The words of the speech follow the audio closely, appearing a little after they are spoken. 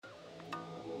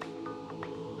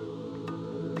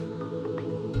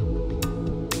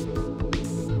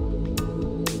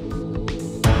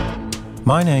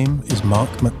My name is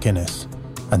Mark McGuinness,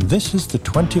 and this is the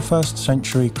 21st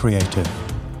Century Creative,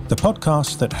 the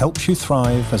podcast that helps you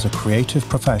thrive as a creative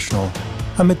professional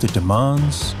amid the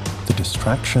demands, the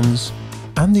distractions,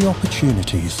 and the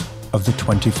opportunities of the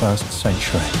 21st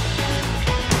century.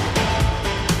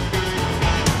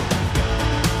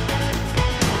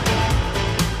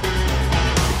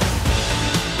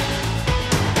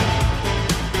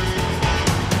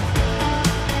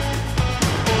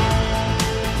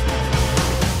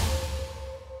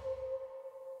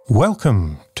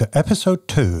 Welcome to episode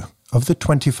 2 of the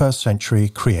 21st Century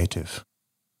Creative.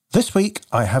 This week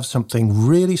I have something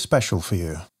really special for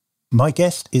you. My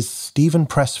guest is Steven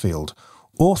Pressfield,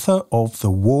 author of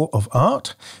The War of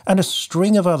Art and a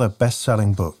string of other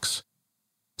best-selling books.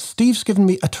 Steve's given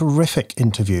me a terrific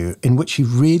interview in which he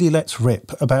really lets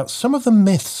rip about some of the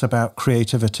myths about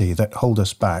creativity that hold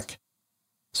us back.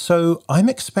 So I'm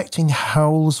expecting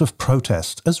howls of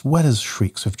protest as well as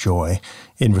shrieks of joy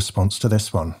in response to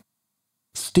this one.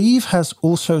 Steve has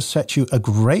also set you a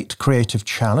great creative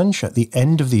challenge at the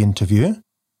end of the interview.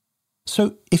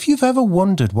 So if you've ever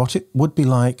wondered what it would be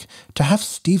like to have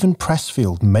Steven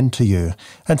Pressfield mentor you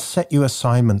and set you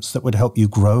assignments that would help you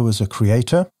grow as a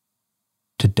creator,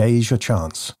 today's your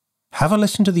chance. Have a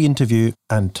listen to the interview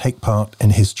and take part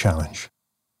in his challenge.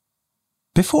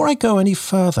 Before I go any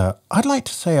further, I'd like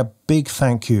to say a big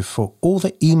thank you for all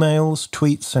the emails,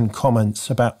 tweets, and comments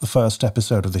about the first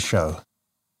episode of the show.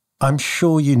 I'm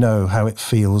sure you know how it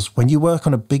feels when you work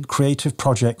on a big creative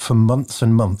project for months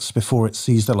and months before it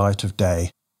sees the light of day.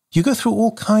 You go through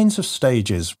all kinds of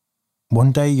stages.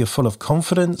 One day you're full of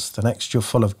confidence, the next you're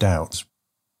full of doubts.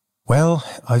 Well,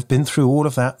 I've been through all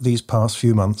of that these past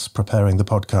few months preparing the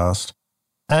podcast.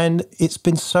 And it's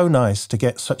been so nice to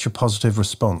get such a positive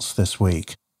response this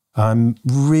week. I'm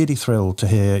really thrilled to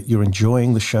hear you're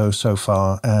enjoying the show so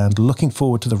far and looking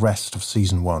forward to the rest of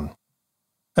Season 1.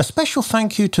 A special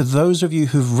thank you to those of you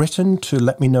who've written to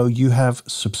let me know you have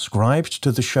subscribed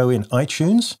to the show in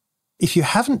iTunes. If you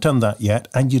haven't done that yet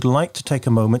and you'd like to take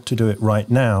a moment to do it right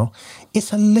now,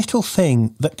 it's a little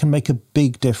thing that can make a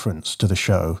big difference to the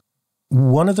show.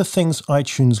 One of the things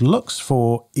iTunes looks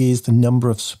for is the number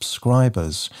of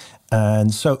subscribers,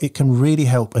 and so it can really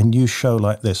help a new show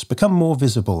like this become more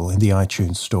visible in the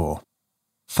iTunes store.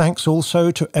 Thanks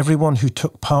also to everyone who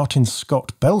took part in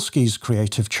Scott Belsky's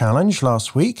creative challenge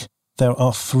last week. There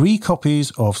are 3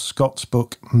 copies of Scott's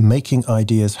book, Making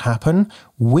Ideas Happen,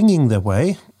 winging their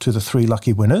way to the 3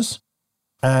 lucky winners.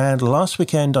 And last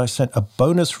weekend, I sent a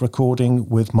bonus recording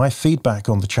with my feedback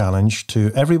on the challenge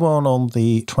to everyone on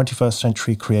the 21st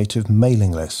Century Creative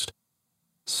mailing list.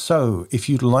 So if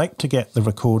you'd like to get the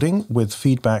recording with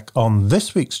feedback on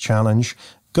this week's challenge,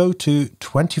 go to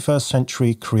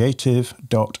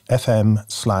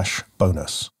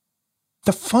 21stcenturycreative.fm/bonus.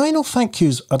 The final thank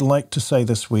yous I'd like to say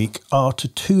this week are to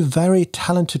 2 very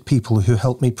talented people who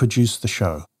helped me produce the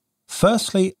show.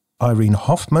 Firstly, Irene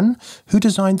Hoffman, who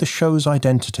designed the show's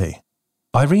identity.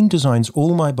 Irene designs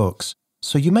all my books,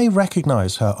 so you may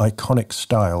recognize her iconic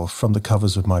style from the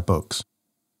covers of my books.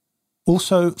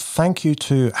 Also, thank you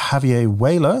to Javier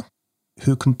Whaler,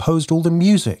 who composed all the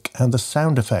music and the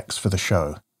sound effects for the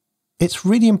show. It's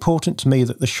really important to me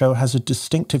that the show has a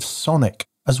distinctive sonic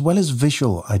as well as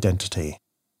visual identity,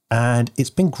 and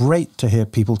it's been great to hear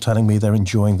people telling me they're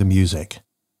enjoying the music.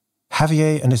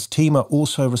 Javier and his team are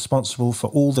also responsible for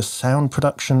all the sound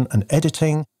production and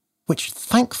editing, which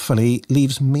thankfully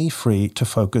leaves me free to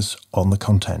focus on the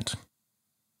content.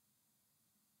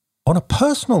 On a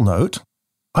personal note,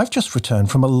 I've just returned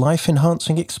from a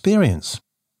life-enhancing experience.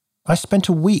 I spent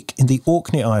a week in the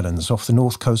Orkney Islands off the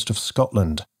north coast of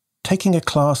Scotland, taking a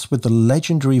class with the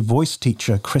legendary voice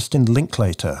teacher Kristin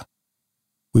Linklater.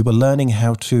 We were learning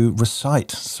how to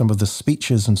recite some of the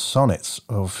speeches and sonnets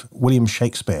of William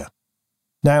Shakespeare.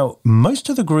 Now, most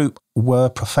of the group were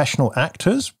professional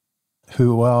actors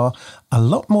who are a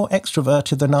lot more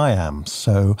extroverted than I am,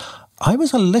 so I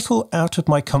was a little out of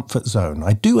my comfort zone.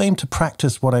 I do aim to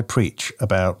practice what I preach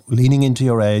about leaning into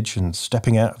your edge and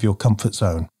stepping out of your comfort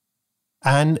zone.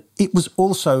 And it was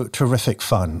also terrific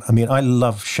fun. I mean, I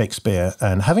love Shakespeare,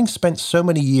 and having spent so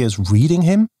many years reading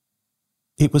him,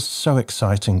 it was so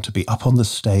exciting to be up on the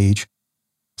stage,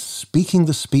 speaking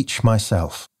the speech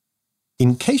myself.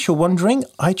 In case you're wondering,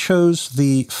 I chose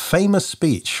the famous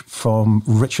speech from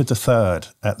Richard III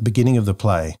at the beginning of the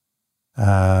play.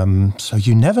 So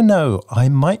you never know, I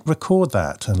might record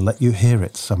that and let you hear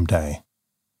it someday.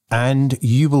 And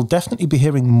you will definitely be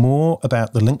hearing more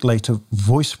about the Linklater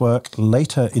voice work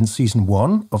later in Season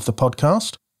 1 of the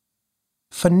podcast.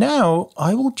 For now,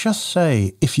 I will just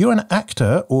say, if you're an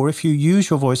actor or if you use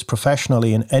your voice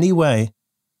professionally in any way,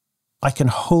 I can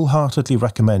wholeheartedly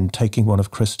recommend taking one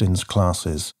of Kristin's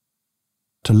classes.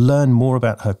 To learn more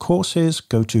about her courses,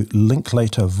 go to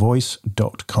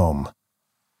linklatervoice.com.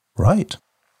 Right,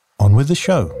 on with the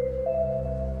show.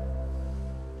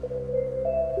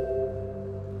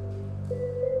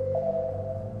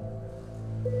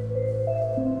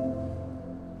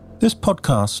 This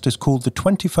podcast is called The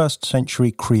 21st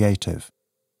Century Creative,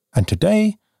 and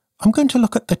today I'm going to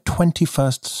look at the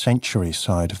 21st century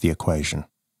side of the equation.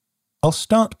 I'll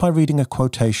start by reading a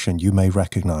quotation you may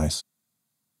recognize.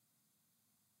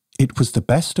 It was the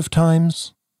best of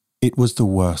times, it was the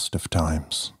worst of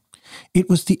times. It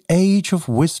was the age of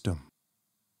wisdom.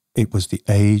 It was the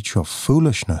age of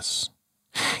foolishness.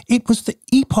 It was the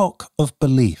epoch of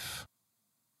belief.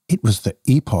 It was the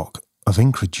epoch of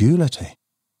incredulity.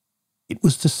 It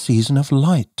was the season of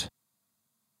light.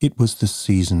 It was the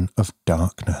season of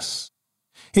darkness.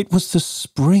 It was the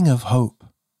spring of hope.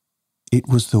 It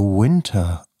was the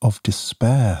winter of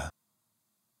despair.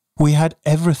 We had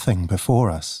everything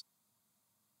before us.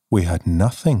 We had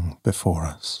nothing before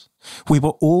us. We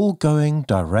were all going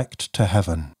direct to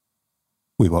heaven.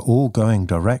 We were all going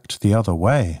direct the other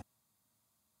way.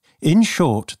 In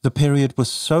short, the period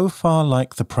was so far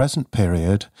like the present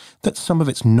period that some of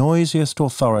its noisiest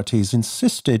authorities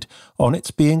insisted on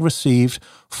its being received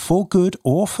for good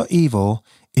or for evil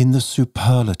in the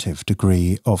superlative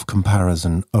degree of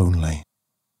comparison only.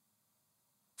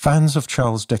 Fans of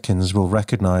Charles Dickens will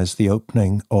recognise the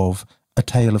opening of A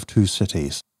Tale of Two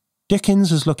Cities.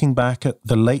 Dickens is looking back at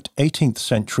the late 18th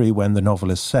century when the novel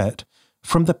is set,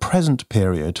 from the present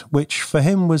period, which for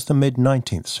him was the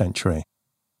mid-19th century.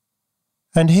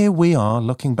 And here we are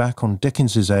looking back on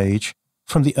Dickens's age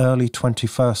from the early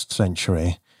 21st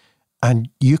century, and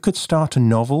you could start a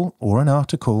novel or an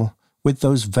article with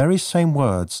those very same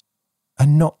words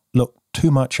and not look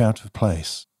too much out of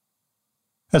place.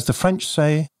 As the French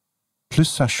say,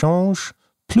 plus ça change,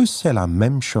 plus c'est la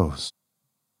même chose.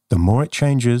 The more it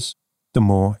changes, the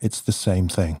more it's the same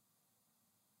thing.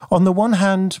 On the one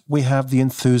hand, we have the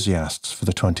enthusiasts for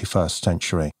the 21st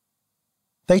century.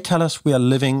 They tell us we are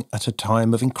living at a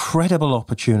time of incredible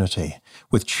opportunity,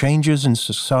 with changes in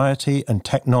society and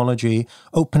technology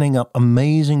opening up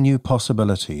amazing new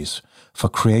possibilities for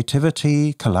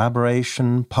creativity,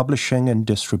 collaboration, publishing and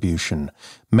distribution,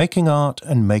 making art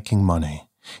and making money.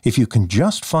 If you can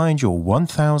just find your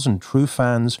 1,000 true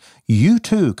fans, you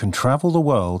too can travel the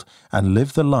world and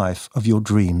live the life of your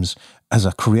dreams as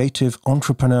a creative,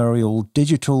 entrepreneurial,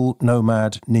 digital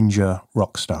nomad ninja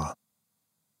rock star.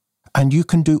 And you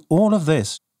can do all of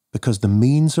this because the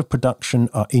means of production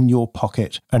are in your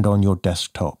pocket and on your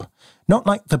desktop. Not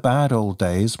like the bad old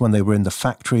days when they were in the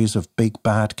factories of big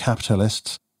bad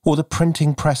capitalists, or the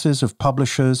printing presses of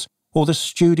publishers, or the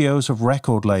studios of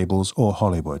record labels or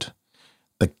Hollywood.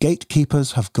 The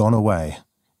gatekeepers have gone away,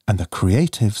 and the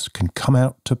creatives can come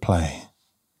out to play.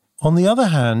 On the other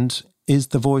hand is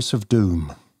the voice of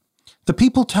doom. The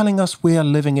people telling us we are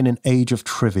living in an age of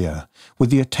trivia, with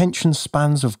the attention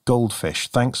spans of goldfish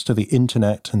thanks to the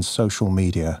internet and social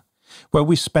media, where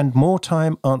we spend more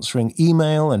time answering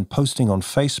email and posting on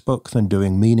Facebook than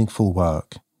doing meaningful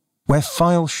work, where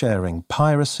file sharing,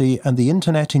 piracy and the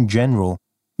internet in general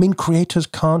mean creators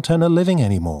can't earn a living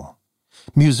anymore.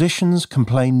 Musicians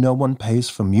complain no one pays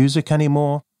for music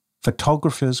anymore.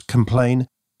 Photographers complain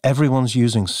everyone's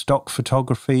using stock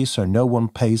photography, so no one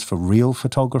pays for real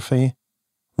photography.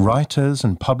 Writers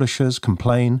and publishers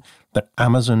complain that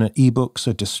Amazon and ebooks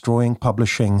are destroying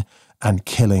publishing and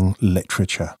killing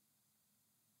literature.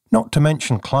 Not to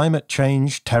mention climate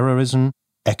change, terrorism,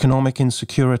 economic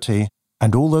insecurity,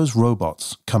 and all those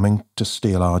robots coming to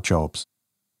steal our jobs.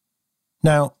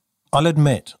 Now, I'll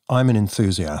admit I'm an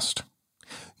enthusiast.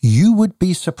 You would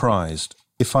be surprised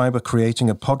if I were creating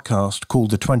a podcast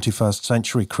called The 21st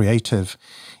Century Creative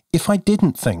if I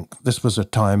didn't think this was a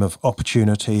time of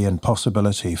opportunity and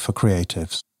possibility for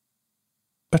creatives.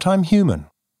 But I'm human.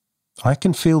 I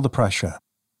can feel the pressure.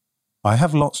 I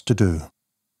have lots to do.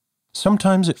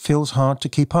 Sometimes it feels hard to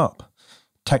keep up.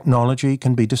 Technology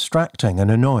can be distracting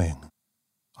and annoying.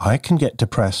 I can get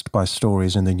depressed by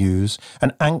stories in the news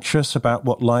and anxious about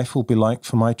what life will be like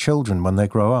for my children when they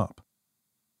grow up.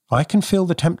 I can feel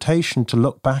the temptation to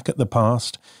look back at the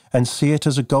past and see it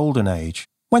as a golden age,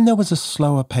 when there was a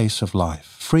slower pace of life,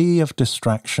 free of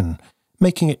distraction,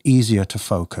 making it easier to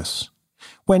focus.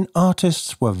 When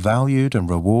artists were valued and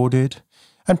rewarded,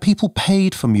 and people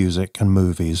paid for music and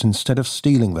movies instead of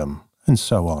stealing them, and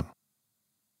so on.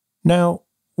 Now,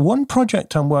 one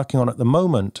project I'm working on at the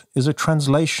moment is a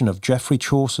translation of Geoffrey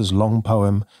Chaucer's long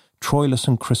poem, Troilus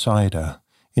and Cressida,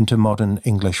 into modern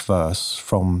English verse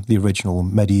from the original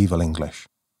medieval English.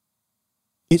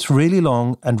 It's really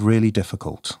long and really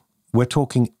difficult. We're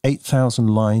talking 8,000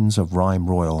 lines of rhyme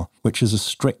royal, which is a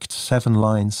strict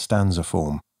 7-line stanza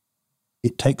form.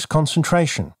 It takes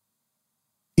concentration.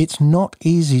 It's not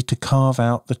easy to carve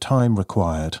out the time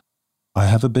required. I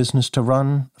have a business to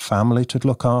run, family to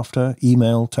look after,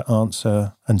 email to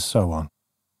answer, and so on.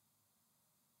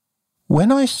 When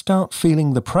I start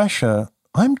feeling the pressure,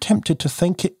 I'm tempted to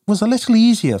think it was a little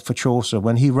easier for Chaucer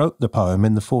when he wrote the poem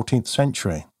in the 14th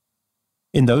century.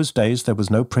 In those days, there was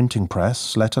no printing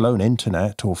press, let alone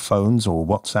internet or phones or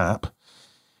WhatsApp.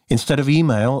 Instead of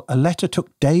email, a letter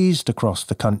took days to cross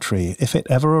the country, if it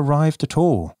ever arrived at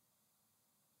all.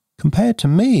 Compared to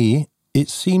me, it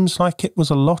seems like it was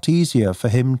a lot easier for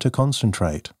him to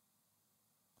concentrate.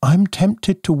 I'm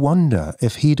tempted to wonder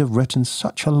if he'd have written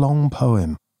such a long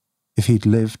poem if he'd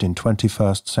lived in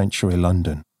 21st century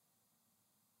London.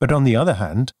 But on the other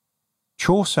hand,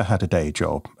 Chaucer had a day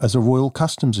job as a royal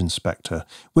customs inspector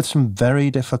with some very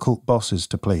difficult bosses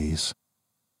to please.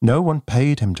 No one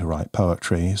paid him to write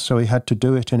poetry, so he had to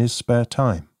do it in his spare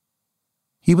time.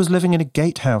 He was living in a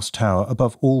gatehouse tower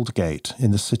above Aldgate in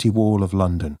the city wall of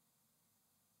London.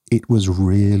 It was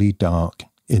really dark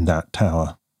in that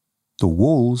tower. The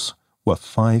walls were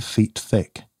 5 feet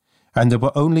thick, and there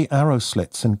were only arrow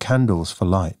slits and candles for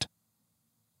light.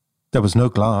 There was no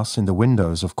glass in the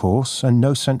windows, of course, and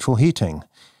no central heating.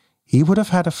 He would have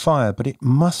had a fire, but it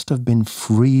must have been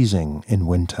freezing in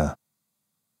winter.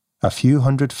 A few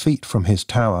hundred feet from his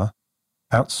tower,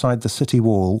 outside the city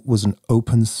wall, was an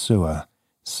open sewer,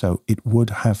 so it would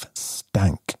have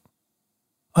stank.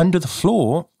 Under the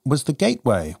floor was the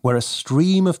gateway, where a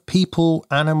stream of people,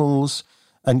 animals,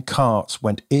 and carts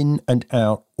went in and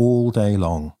out all day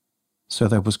long, so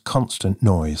there was constant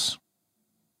noise.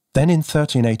 Then in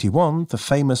 1381, the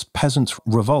famous Peasants'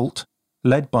 Revolt,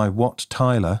 led by Wat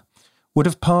Tyler, would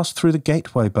have passed through the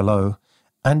gateway below,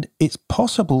 and it's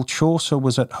possible Chaucer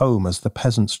was at home as the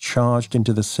peasants charged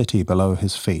into the city below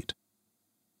his feet.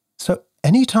 So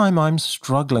any time I'm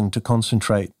struggling to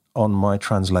concentrate on my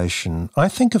translation, I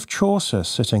think of Chaucer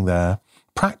sitting there,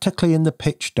 practically in the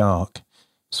pitch dark,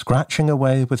 scratching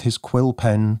away with his quill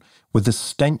pen, with the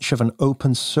stench of an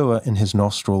open sewer in his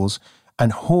nostrils,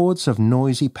 and hordes of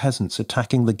noisy peasants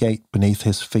attacking the gate beneath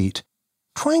his feet,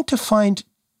 trying to find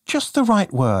just the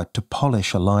right word to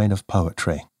polish a line of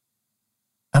poetry.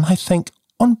 And I think,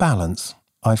 on balance,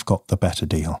 I've got the better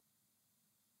deal.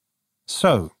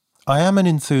 So, I am an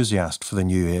enthusiast for the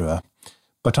new era,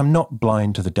 but I'm not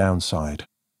blind to the downside.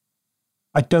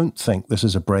 I don't think this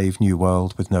is a brave new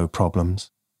world with no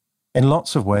problems. In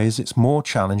lots of ways, it's more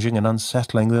challenging and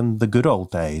unsettling than the good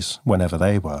old days, whenever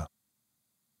they were.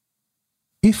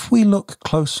 If we look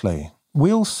closely,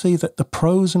 we'll see that the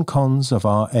pros and cons of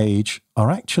our age are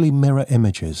actually mirror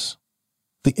images.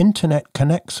 The internet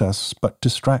connects us but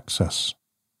distracts us.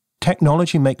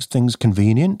 Technology makes things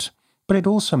convenient, but it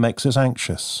also makes us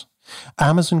anxious.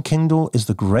 Amazon Kindle is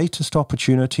the greatest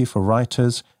opportunity for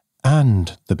writers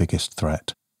and the biggest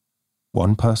threat.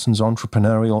 One person's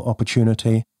entrepreneurial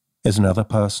opportunity is another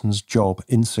person's job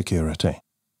insecurity.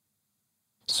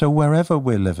 So wherever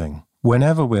we're living,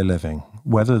 whenever we're living,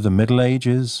 whether the Middle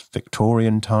Ages,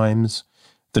 Victorian times,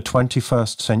 the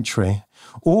 21st century,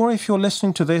 or if you're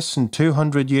listening to this in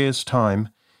 200 years' time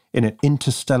in an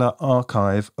interstellar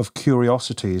archive of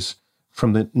curiosities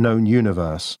from the known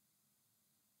universe,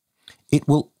 it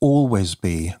will always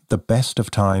be the best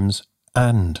of times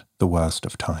and the worst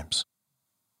of times.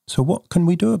 So what can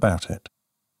we do about it?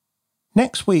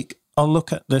 Next week, I'll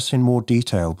look at this in more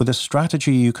detail with a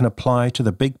strategy you can apply to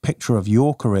the big picture of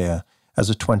your career as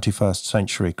a 21st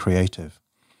century creative.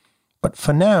 But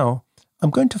for now, I'm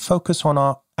going to focus on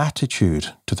our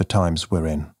attitude to the times we're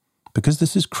in, because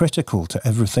this is critical to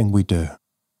everything we do.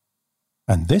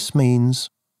 And this means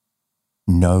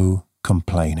no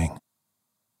complaining.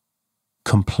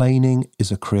 Complaining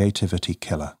is a creativity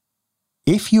killer.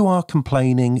 If you are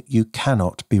complaining, you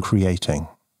cannot be creating.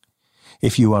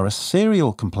 If you are a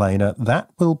serial complainer, that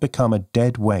will become a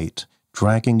dead weight,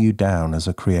 dragging you down as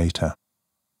a creator.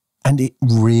 And it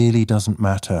really doesn't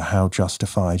matter how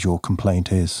justified your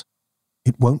complaint is.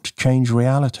 It won't change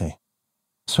reality.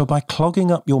 So by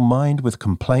clogging up your mind with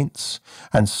complaints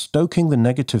and stoking the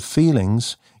negative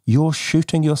feelings, you're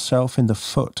shooting yourself in the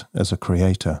foot as a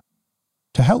creator.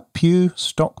 To help you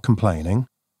stop complaining,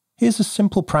 here's a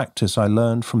simple practice I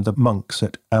learned from the monks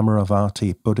at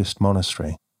Amaravati Buddhist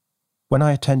Monastery when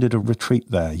I attended a retreat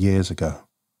there years ago.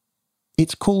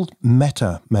 It's called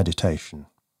metta meditation.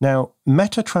 Now,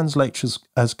 metta translates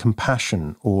as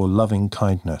compassion or loving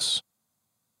kindness.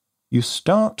 You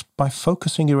start by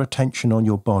focusing your attention on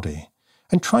your body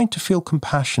and trying to feel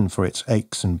compassion for its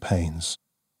aches and pains.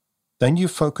 Then you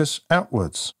focus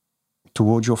outwards,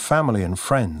 toward your family and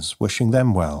friends, wishing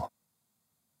them well.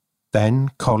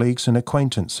 Then colleagues and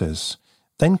acquaintances,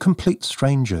 then complete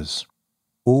strangers,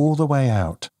 all the way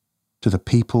out to the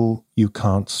people you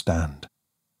can't stand.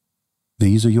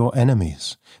 These are your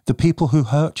enemies, the people who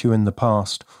hurt you in the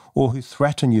past or who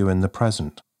threaten you in the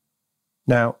present.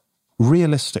 Now,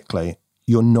 realistically,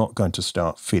 you're not going to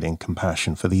start feeling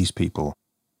compassion for these people,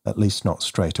 at least not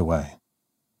straight away.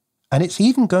 And it's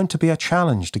even going to be a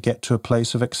challenge to get to a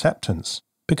place of acceptance,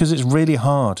 because it's really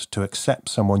hard to accept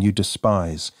someone you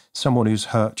despise, someone who's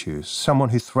hurt you, someone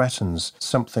who threatens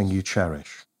something you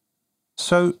cherish.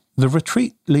 So the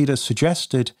retreat leader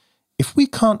suggested, if we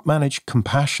can't manage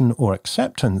compassion or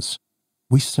acceptance,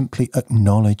 we simply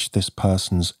acknowledge this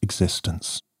person's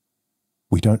existence.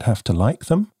 We don't have to like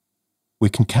them. We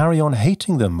can carry on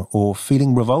hating them or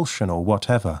feeling revulsion or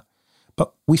whatever,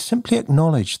 but we simply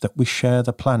acknowledge that we share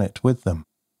the planet with them.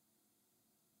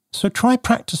 So try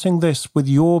practicing this with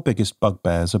your biggest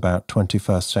bugbears about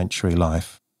 21st century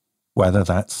life, whether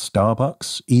that's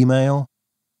Starbucks, email,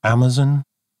 Amazon,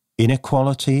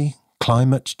 inequality,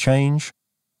 climate change,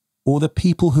 or the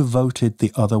people who voted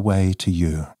the other way to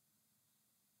you.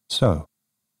 So,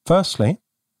 firstly,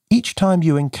 each time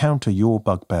you encounter your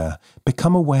bugbear,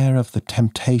 become aware of the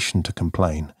temptation to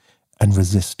complain and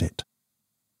resist it.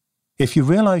 If you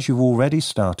realize you've already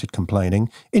started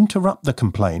complaining, interrupt the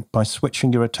complaint by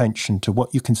switching your attention to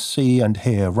what you can see and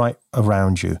hear right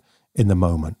around you in the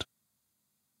moment.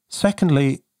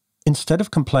 Secondly, instead of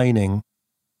complaining,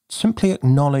 simply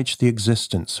acknowledge the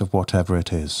existence of whatever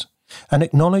it is, and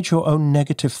acknowledge your own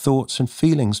negative thoughts and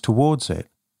feelings towards it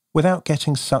without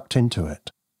getting sucked into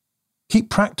it.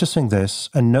 Keep practicing this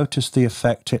and notice the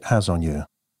effect it has on you.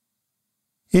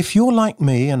 If you're like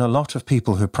me and a lot of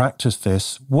people who practice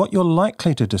this, what you're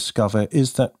likely to discover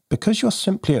is that because you're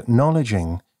simply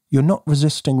acknowledging, you're not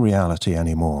resisting reality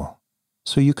anymore.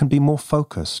 So you can be more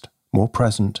focused, more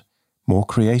present, more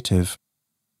creative,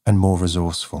 and more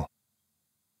resourceful.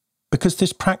 Because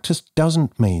this practice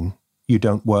doesn't mean you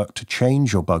don't work to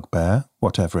change your bugbear,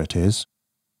 whatever it is.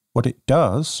 What it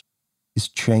does is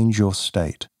change your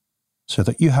state so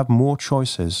that you have more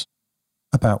choices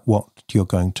about what you're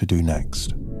going to do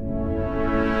next.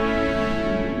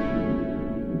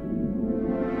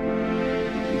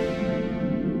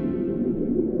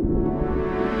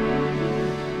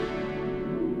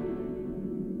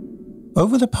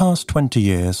 Over the past 20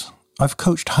 years, I've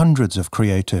coached hundreds of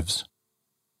creatives,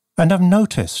 and I've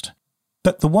noticed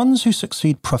that the ones who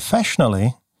succeed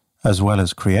professionally, as well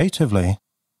as creatively,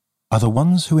 are the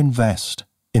ones who invest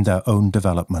in their own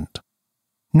development.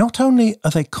 Not only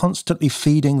are they constantly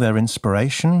feeding their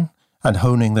inspiration and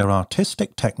honing their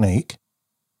artistic technique,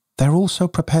 they're also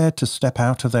prepared to step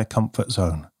out of their comfort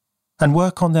zone and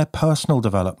work on their personal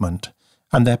development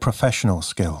and their professional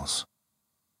skills.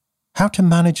 How to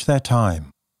manage their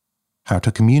time, how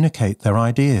to communicate their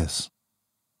ideas,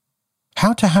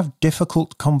 how to have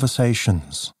difficult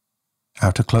conversations,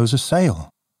 how to close a sale,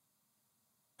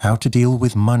 how to deal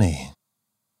with money,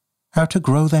 how to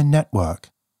grow their network,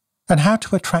 and how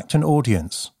to attract an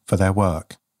audience for their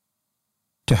work.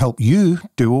 To help you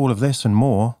do all of this and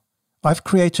more, I've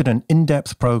created an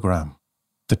in-depth program,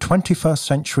 the 21st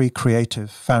Century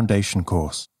Creative Foundation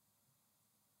course.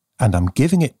 And I'm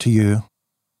giving it to you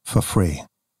for free.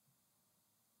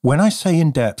 When I say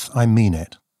in-depth, I mean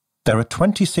it. There are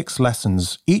 26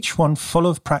 lessons, each one full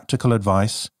of practical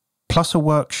advice, plus a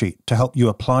worksheet to help you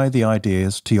apply the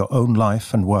ideas to your own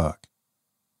life and work.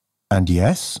 And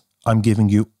yes, I'm giving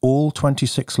you all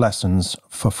 26 lessons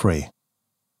for free.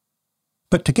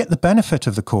 But to get the benefit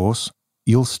of the course,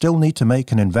 you'll still need to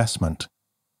make an investment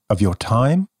of your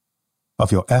time,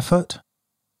 of your effort,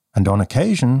 and on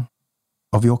occasion,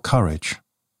 of your courage.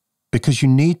 Because you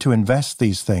need to invest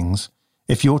these things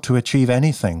if you're to achieve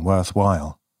anything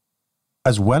worthwhile.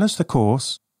 As well as the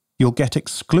course, you'll get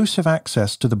exclusive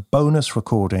access to the bonus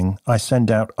recording I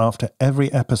send out after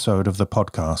every episode of the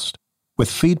podcast, with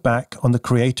feedback on the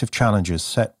creative challenges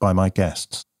set by my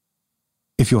guests.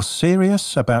 If you're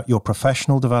serious about your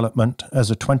professional development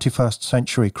as a 21st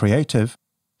century creative,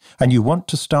 and you want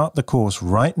to start the course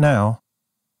right now,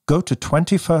 go to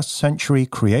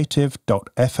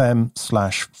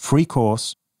 21stcenturycreative.fm/free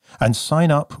course and sign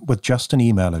up with just an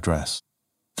email address.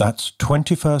 That's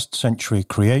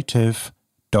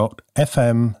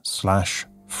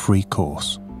 21stcenturycreative.fm/free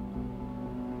course.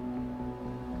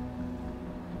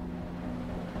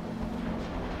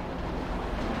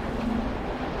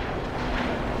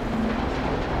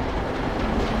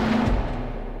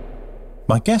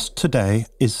 My guest today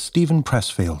is Stephen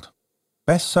Pressfield.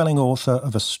 best-selling author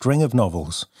of a string of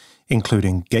novels,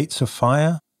 including Gates of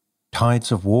Fire,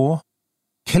 Tides of War,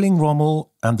 Killing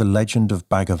Rommel, and The Legend of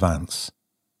Bagger Vance,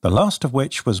 the last of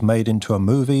which was made into a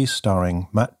movie starring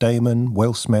Matt Damon,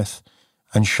 Will Smith,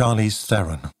 and Charlize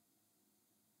Theron.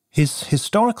 His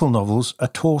historical novels are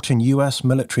taught in US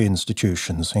military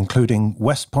institutions, including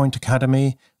West Point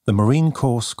Academy, the Marine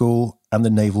Corps School, and the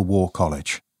Naval War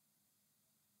College.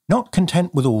 Not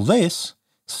content with all this,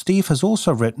 Steve has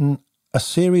also written a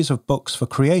series of books for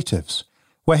creatives,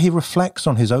 where he reflects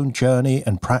on his own journey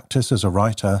and practice as a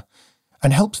writer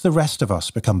and helps the rest of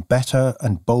us become better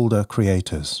and bolder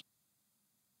creators.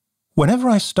 Whenever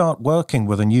I start working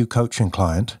with a new coaching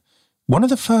client, one of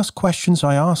the first questions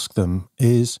I ask them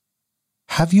is,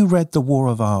 have you read The War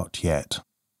of Art yet?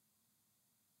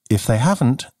 If they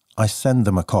haven't, I send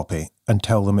them a copy and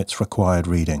tell them it's required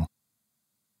reading.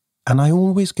 And I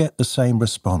always get the same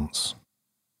response.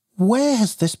 Where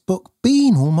has this book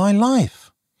been all my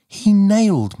life? He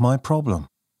nailed my problem.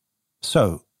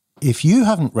 So, if you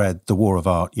haven't read The War of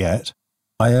Art yet,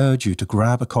 I urge you to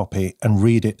grab a copy and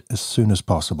read it as soon as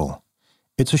possible.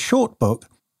 It's a short book,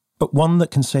 but one that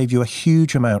can save you a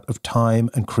huge amount of time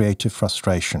and creative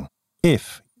frustration,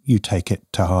 if you take it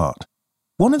to heart.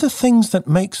 One of the things that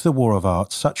makes The War of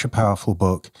Art such a powerful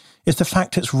book is the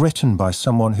fact it's written by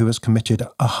someone who has committed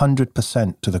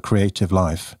 100% to the creative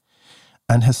life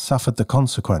and has suffered the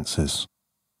consequences.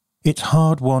 It's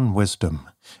hard-won wisdom,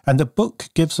 and the book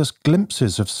gives us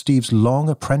glimpses of Steve's long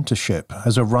apprenticeship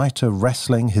as a writer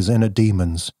wrestling his inner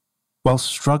demons, while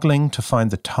struggling to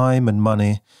find the time and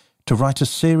money to write a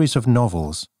series of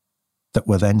novels that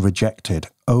were then rejected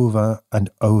over and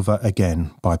over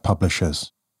again by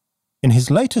publishers. In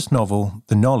his latest novel,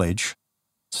 The Knowledge,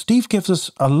 Steve gives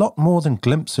us a lot more than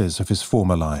glimpses of his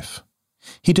former life.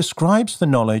 He describes The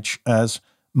Knowledge as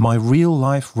my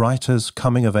real-life writer's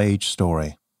coming-of-age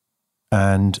story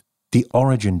and the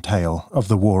origin tale of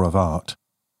the War of Art.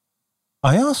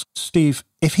 I asked Steve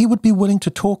if he would be willing to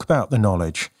talk about The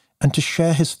Knowledge and to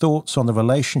share his thoughts on the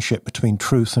relationship between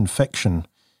truth and fiction,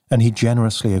 and he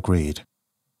generously agreed.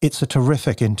 It's a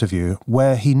terrific interview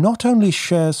where he not only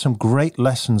shares some great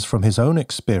lessons from his own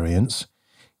experience,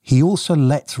 he also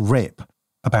lets rip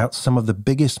about some of the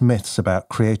biggest myths about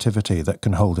creativity that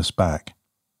can hold us back.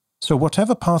 So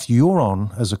whatever path you're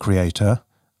on as a creator,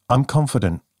 I'm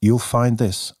confident you'll find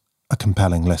this a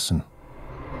compelling listen.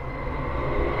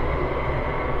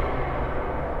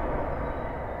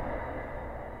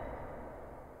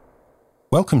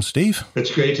 Welcome, Steve.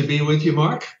 It's great to be with you,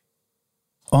 Mark.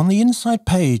 On the inside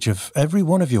page of every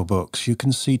one of your books, you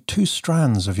can see two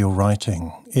strands of your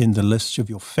writing in the list of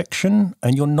your fiction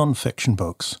and your non-fiction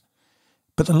books.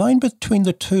 But the line between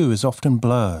the two is often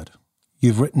blurred.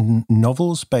 You've written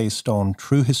novels based on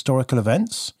true historical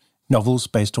events, novels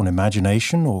based on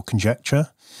imagination or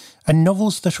conjecture, and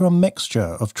novels that are a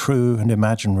mixture of true and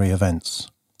imaginary events.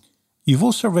 You've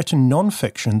also written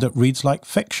non-fiction that reads like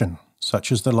fiction, such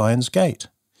as The Lion's Gate.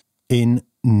 In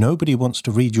Nobody Wants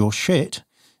to Read Your Shit,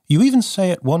 you even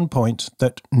say at one point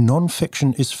that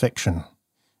non-fiction is fiction.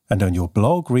 And on your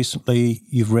blog recently,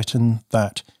 you've written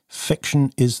that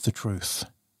fiction is the truth.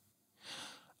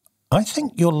 I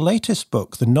think your latest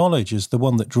book, The Knowledge, is the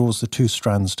one that draws the two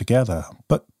strands together.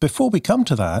 But before we come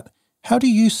to that, how do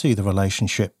you see the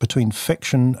relationship between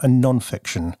fiction and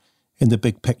non-fiction in the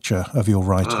big picture of your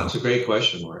writing? That's a great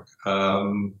question, Mark.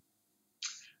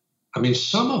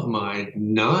 Some of my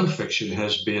nonfiction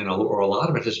has been, or a lot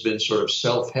of it has been sort of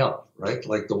self-help, right?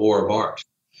 Like The War of Art,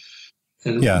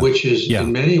 which is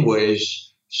in many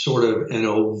ways sort of an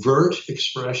overt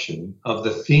expression of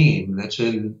the theme that's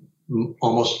in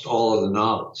almost all of the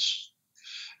novels.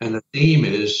 And the theme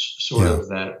is sort of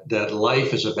that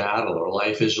life is a battle or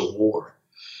life is a war,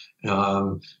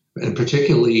 and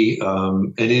particularly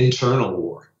an internal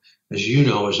war. As you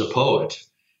know, as a poet,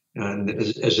 and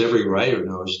as every writer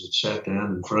knows that sat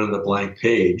down in front of the blank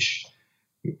page,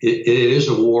 it is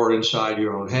a war inside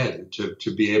your own head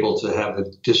to be able to have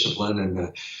the discipline and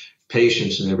the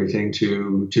patience and everything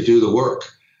to do the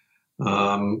work.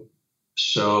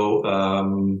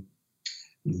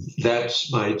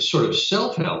 That's my sort of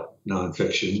self-help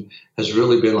nonfiction has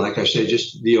really been, like I say,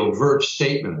 just the overt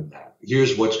statement of that.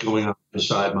 Here's what's going on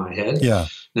inside my head. Yeah.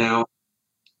 Now,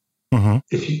 do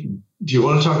you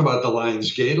want to talk about The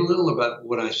Lion's Gate a little, about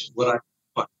what I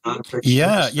nonfiction?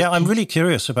 Yeah, I'm really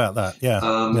curious about that.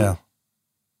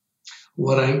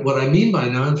 What I mean by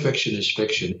nonfiction is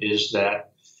fiction is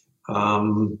that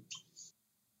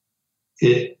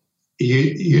you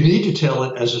need to tell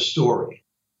it as a story.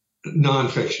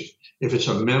 Nonfiction. If it's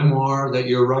a memoir that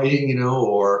you're writing,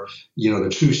 or the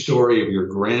true story of your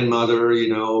grandmother,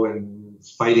 and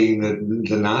fighting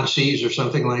the Nazis or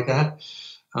something like that.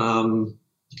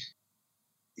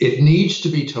 It needs to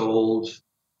be told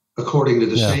according to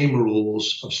the same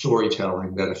rules of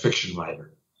storytelling that a fiction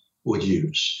writer would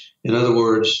use. In other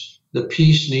words, the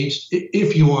piece needs,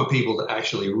 if you want people to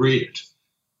actually read it,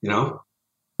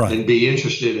 right, and be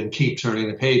interested and keep turning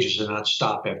the pages and not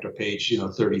stop after page,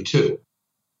 32.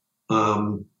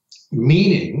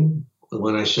 Meaning,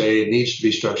 when I say it needs to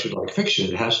be structured like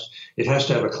fiction, it has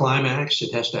to have a climax,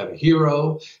 it has to have a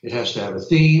hero, it has to have a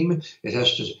theme, it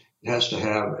has to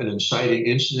have an inciting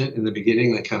incident in the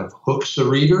beginning that kind of hooks the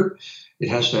reader. It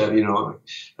has to have,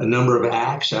 a number of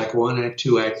acts, act 1, act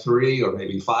 2, act 3, or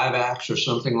maybe 5 acts or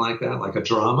something like that, like a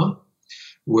drama,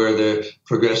 where the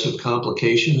progressive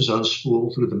complications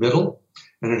unspool through the middle,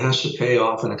 and it has to pay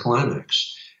off in a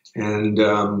climax. And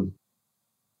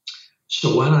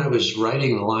so when I was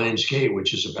writing The Lion's Gate,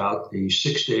 which is about the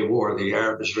Six-Day War, the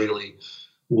Arab-Israeli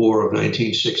War of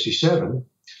 1967,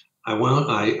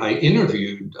 I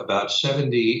interviewed about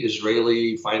 70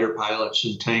 Israeli fighter pilots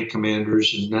and tank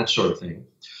commanders and that sort of thing.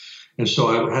 And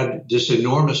so I had this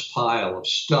enormous pile of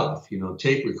stuff,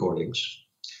 tape recordings.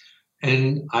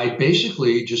 And I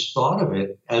basically just thought of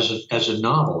it as a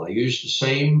novel. I used the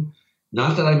same,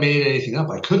 not that I made anything up.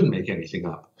 I couldn't make anything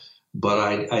up. But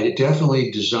I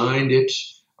definitely designed it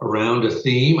around a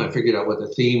theme. I figured out what the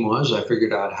theme was. I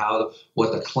figured out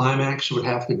what the climax would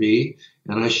have to be.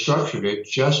 And I structured it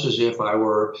just as if I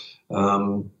were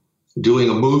doing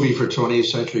a movie for 20th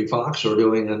Century Fox or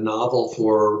doing a novel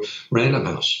for Random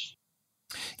House.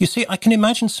 You see, I can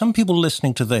imagine some people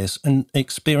listening to this and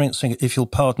experiencing, if you'll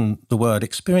pardon the word,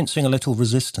 experiencing a little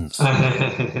resistance.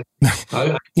 They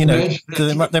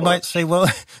might say, well...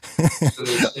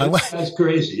 That's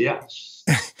crazy, yeah.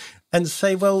 And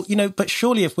say, well, but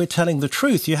surely if we're telling the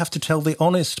truth, you have to tell the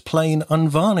honest, plain,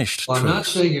 unvarnished truth. I'm not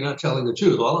saying you're not telling the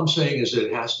truth. All I'm saying is that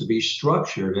it has to be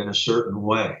structured in a certain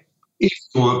way if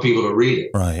you want people to read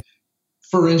it. Right.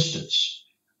 For instance,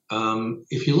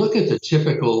 if you look at the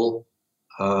typical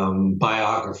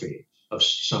biography of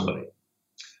somebody,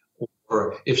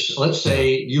 or if, let's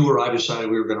say, you or I decided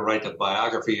we were going to write the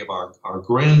biography of our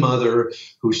grandmother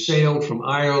who sailed from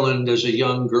Ireland as a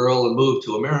young girl and moved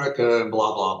to America and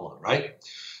blah, blah, blah, right?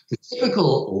 The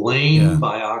typical lame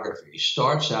biography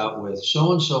starts out with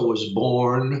so-and-so was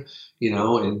born,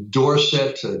 in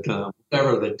Dorset,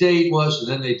 whatever the date was,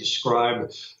 and then they describe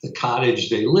the cottage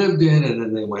they lived in, and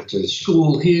then they went to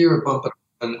school here,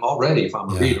 and already, if I'm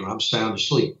a reader, I'm sound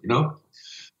asleep,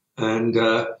 And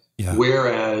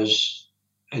whereas,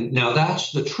 and now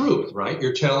that's the truth, right?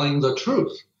 You're telling the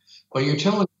truth, but you're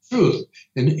telling the truth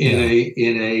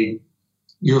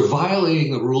you're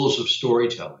violating the rules of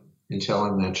storytelling in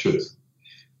telling that truth,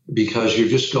 because you're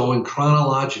just going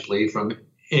chronologically from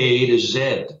A to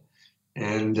Z,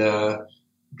 and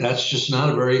that's just not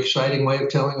a very exciting way of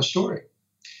telling a story.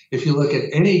 If you look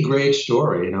at any great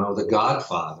story, The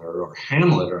Godfather or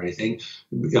Hamlet or anything,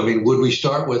 would we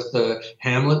start with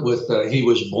Hamlet with he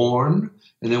was born,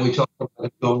 and then we talk about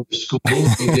him going to school,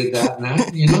 he did that and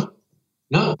that,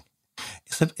 No.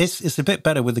 It's a bit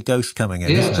better with the ghost coming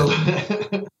in, isn't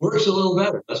it? Works a little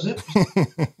better, doesn't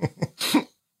it?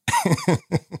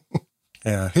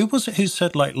 Yeah. Who was it who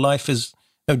said,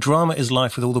 drama is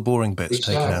life with all the boring bits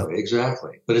taken out?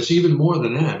 Exactly. But it's even more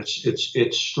than that.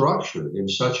 It's structured in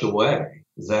such a way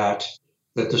that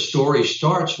the story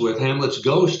starts with Hamlet's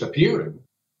ghost appearing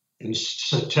and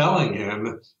telling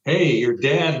him, hey, your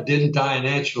dad didn't die a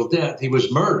natural death. He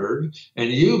was murdered.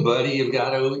 And you, buddy, you've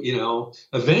got to,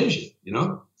 avenge it,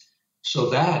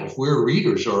 So that if we're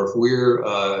readers or if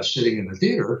we're sitting in the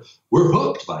theater, we're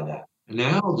hooked by that. And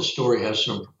now the story has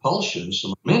some propulsion,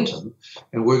 some momentum,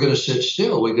 and we're going to sit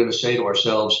still. We're going to say to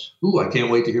ourselves, ooh, I can't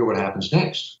wait to hear what happens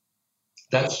next.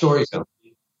 That's storytelling.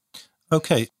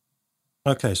 Okay,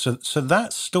 so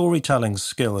that storytelling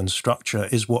skill and structure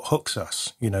is what hooks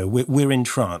us. We're in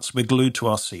trance, we're glued to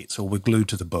our seats, or we're glued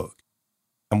to the book,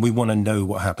 and we want to know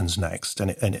what happens next, and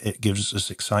it gives us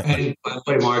excitement. And by the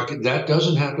way, Mark, that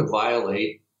doesn't have to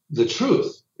violate the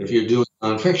truth if you're doing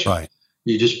nonfiction. Right.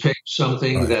 You just pick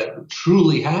something that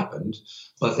truly happened,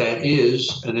 but that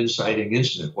is an inciting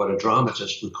incident, what a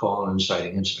dramatist would call an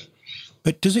inciting incident.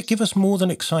 But does it give us more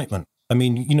than excitement?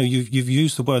 You've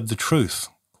used the word the truth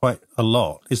quite a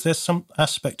lot. Is there some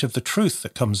aspect of the truth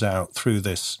that comes out through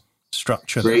this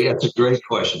structure? That's a great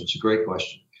question. It's a great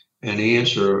question. And the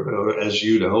answer, as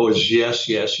you know, is yes,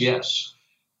 yes, yes.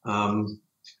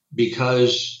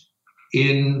 Because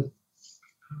in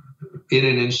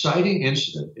an inciting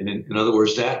incident, in other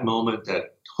words, that moment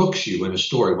that hooks you in a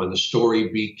story, when the story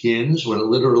begins, when it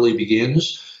literally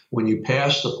begins, when you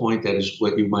pass the point that is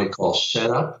what you might call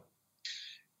setup,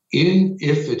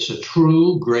 if it's a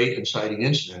true, great, inciting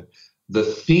incident, the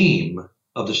theme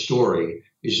of the story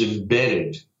is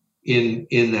embedded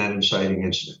in that inciting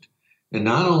incident. And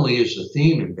not only is the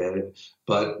theme embedded,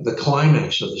 but the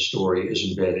climax of the story is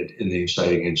embedded in the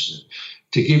inciting incident.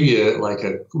 To give you like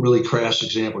a really crass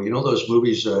example, you know those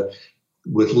movies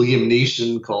with Liam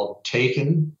Neeson called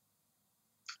Taken,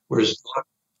 where his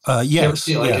daughter, yes,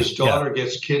 his daughter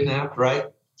gets kidnapped, right?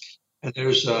 And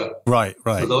there's right.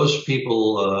 For those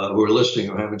people who are listening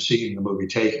who haven't seen the movie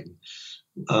Taken,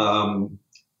 Liam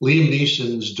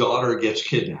Neeson's daughter gets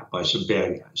kidnapped by some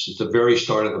bad guys at the very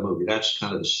start of the movie. That's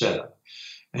kind of the setup.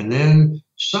 And then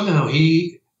somehow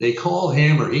they call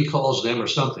him, or he calls them, or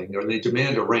something, or they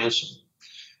demand a ransom.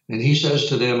 And he says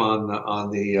to them on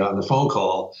the phone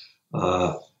call,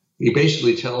 he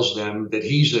basically tells them that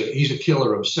he's a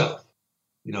killer himself.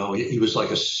 You know, he was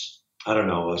like a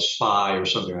spy or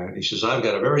something. And he says, I've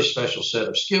got a very special set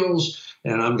of skills,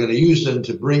 and I'm going to use them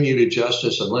to bring you to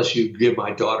justice unless you give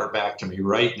my daughter back to me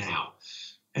right now.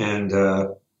 And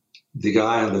the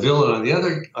guy, the villain on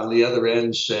the other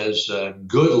end says,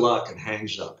 good luck, and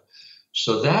hangs up.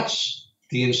 So that's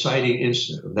the inciting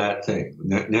incident of that thing.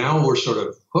 Now we're sort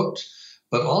of hooked,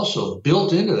 but also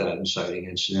built into that inciting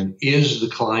incident is the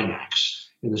climax,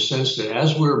 in the sense that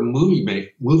as we're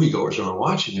moviegoers and are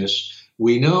watching this,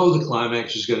 we know the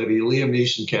climax is going to be Liam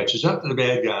Neeson catches up to the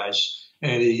bad guys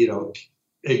and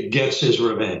it gets his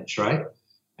revenge, right?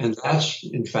 And that's,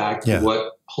 in fact,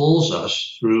 what pulls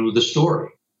us through the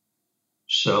story.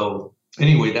 So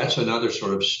anyway, that's another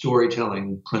sort of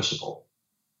storytelling principle.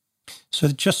 So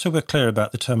just so we're clear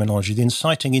about the terminology, the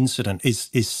inciting incident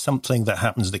is something that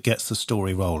happens that gets the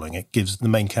story rolling. It gives the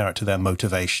main character their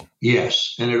motivation.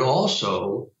 Yes, and it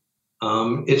also,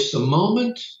 it's the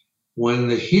moment when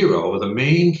the hero, or the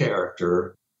main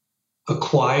character,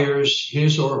 acquires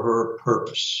his or her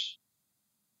purpose.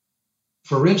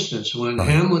 For instance, when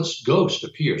Hamlet's ghost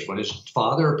appears, when his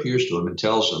father appears to him and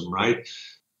tells him, right,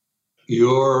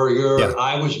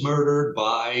 I was murdered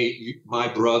by my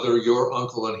brother, your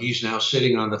uncle, and he's now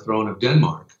sitting on the throne of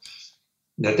Denmark.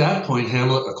 And at that point,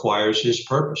 Hamlet acquires his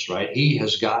purpose, right? He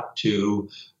has got to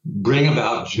bring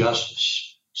about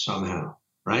justice somehow,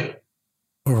 right?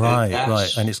 Right.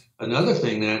 And it's another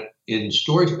thing that in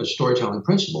storytelling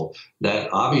principle that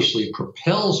obviously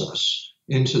propels us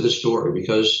into the story,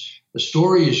 because the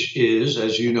story is,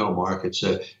 as you know, Mark, it's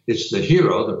the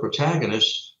hero, the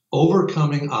protagonist,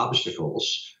 overcoming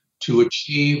obstacles to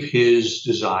achieve his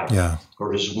desire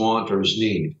or his want or his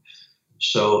need.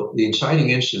 So the inciting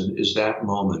incident is that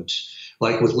moment,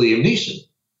 like with Liam Neeson.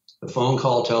 The phone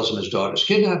call tells him his daughter's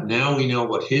kidnapped. Now we know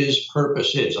what his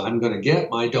purpose is. I'm going to get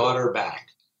my daughter back.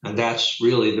 And that's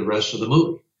really the rest of the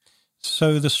movie.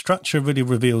 So the structure really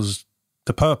reveals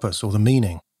the purpose or the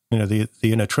meaning, the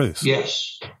inner truth.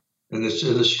 Yes. And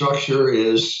the structure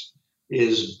is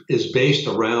based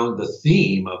around the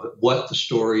theme of what the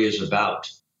story is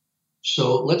about.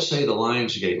 So let's say the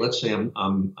Lionsgate, let's say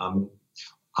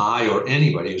I or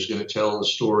anybody who's going to tell the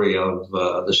story of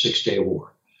the 6-Day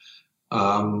War.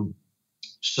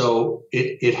 So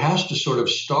it has to sort of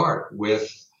start with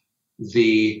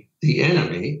the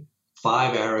enemy,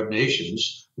 5 Arab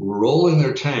nations, rolling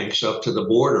their tanks up to the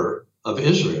border of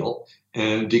Israel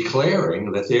and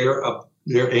declaring that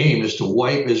their aim is to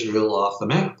wipe Israel off the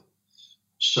map.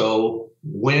 So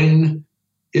when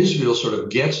Israel sort of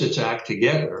gets its act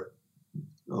together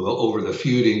over the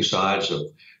feuding sides of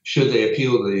should they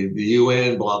appeal to the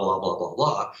UN, blah, blah, blah, blah,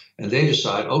 blah, and they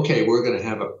decide, okay, we're going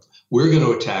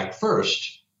to attack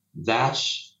first.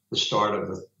 That's the start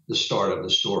of the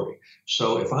story.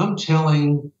 So if I'm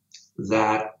telling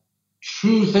that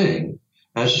true thing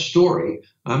as a story,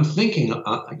 I'm thinking,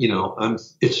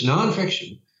 it's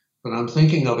nonfiction, but I'm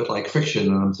thinking of it like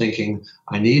fiction. And I'm thinking,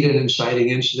 I need an inciting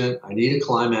incident. I need a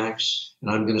climax.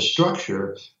 And I'm going to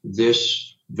structure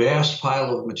this vast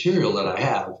pile of material that I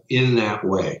have in that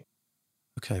way.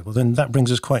 Okay, well, then that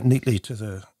brings us quite neatly to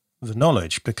the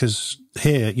knowledge, because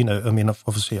here,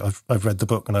 obviously I've read the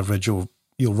book and I've read your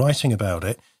writing about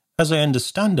it. As I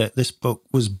understand it, this book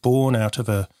was born out of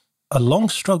a long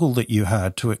struggle that you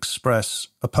had to express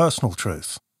a personal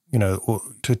truth, or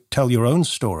to tell your own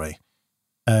story.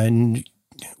 And,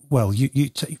 well,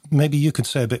 maybe you could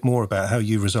say a bit more about how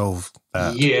you resolve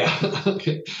that. Yeah,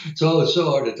 okay. So it's so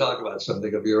hard to talk about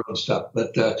something of your own stuff.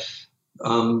 But The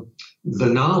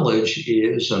Knowledge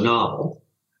is a novel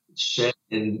set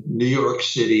in New York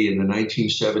City in the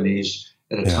 1970s,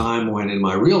 at a time when in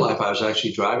my real life I was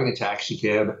actually driving a taxi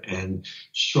cab and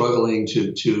struggling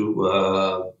to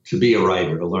be a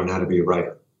writer, to learn how to be a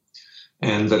writer.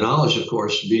 And The Knowledge, of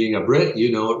course, being a Brit,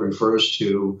 it refers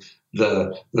to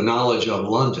the knowledge of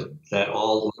London that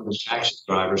all London taxi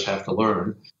drivers have to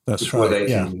learn before they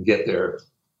can get their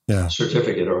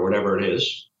certificate or whatever it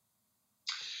is.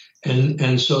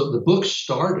 And so the book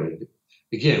started,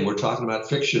 again, we're talking about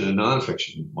fiction and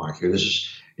nonfiction, Mark, here.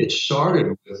 It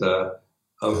started with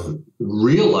of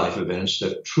real life events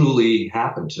that truly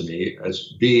happened to me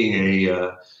as being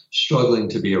struggling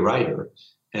to be a writer.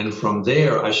 And from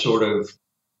there, I sort of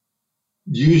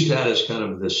used that as kind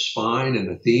of the spine and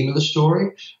the theme of the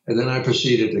story. And then I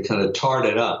proceeded to kind of tart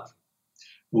it up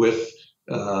with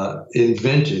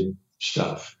invented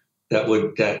stuff that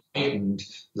heightened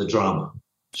the drama.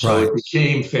 So it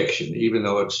became fiction, even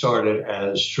though it started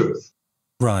as truth.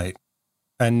 Right.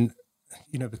 And,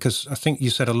 because I think you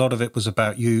said a lot of it was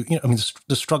about you,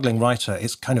 the struggling writer,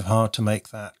 it's kind of hard to make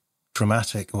that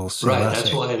dramatic or cinematic. Right.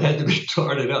 That's why it had to be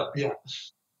tarted up. Yeah.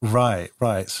 Right.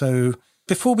 So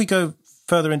before we go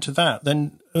further into that,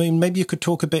 then, maybe you could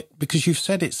talk a bit, because you've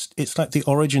said it's like the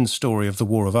origin story of the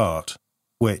War of Art,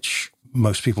 which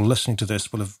most people listening to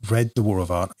this will have read the War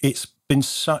of Art. It's been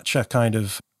such a kind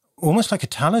of almost like a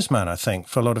talisman, I think,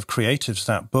 for a lot of creatives,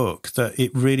 that book, that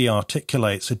it really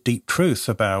articulates a deep truth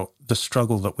about the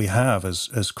struggle that we have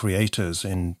as creators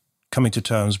in coming to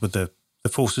terms with the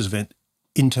forces of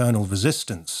internal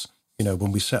resistance,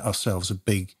 when we set ourselves a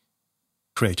big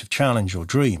creative challenge or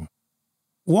dream.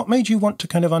 What made you want to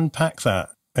kind of unpack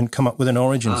that and come up with an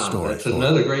origin story? That's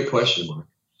another great question, Mark.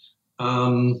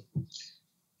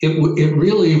 It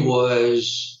really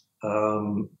was...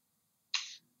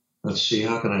 let's see,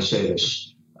 how can I say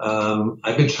this?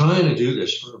 I've been trying to do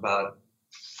this for about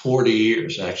 40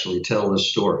 years, actually, tell this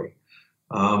story.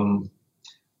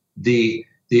 The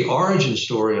origin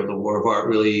story of the War of Art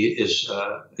really is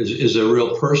a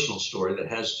real personal story that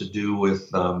has to do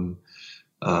with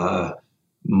my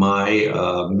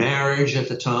marriage at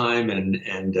the time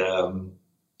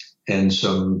and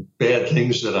some bad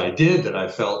things that I did that I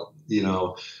felt,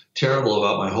 terrible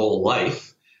about my whole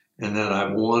life, and that I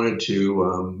wanted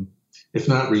to, if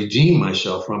not redeem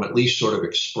myself from, at least sort of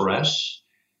express.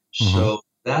 Mm-hmm. So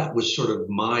that was sort of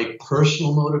my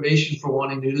personal motivation for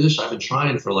wanting to do this. I've been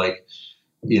trying for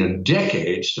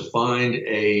decades to find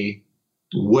a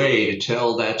way to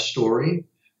tell that story,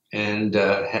 and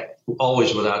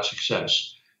always without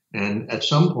success. And at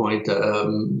some point, about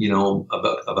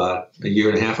a year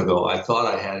and a half ago, I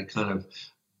thought I had kind of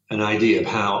an idea of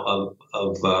how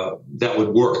that would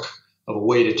work, of a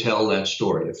way to tell that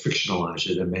story, to fictionalize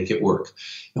it and make it work.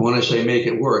 And when I say make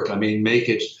it work, I mean make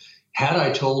it. Had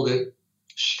I told it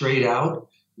straight out,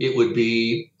 it would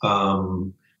be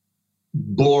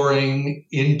boring,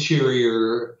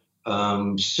 interior,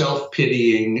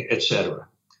 self-pitying, etc.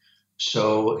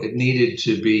 So it needed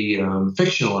to be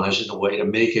fictionalized in a way to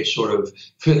make it sort of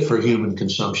fit for human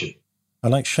consumption. I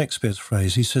like Shakespeare's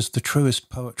phrase. He says, the truest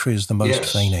poetry is the most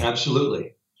feigning. Yes,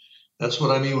 absolutely. That's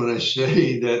what I mean when I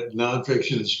say that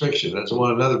nonfiction is fiction. That's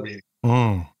another meaning.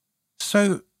 Mm.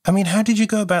 So, how did you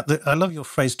go about I love your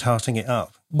phrase, tarting it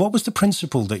up. What was the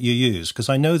principle that you used? Because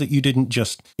I know that you didn't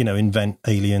just, invent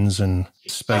aliens and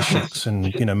spaceships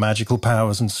and, magical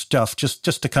powers and stuff just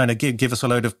to kind of give us a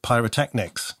load of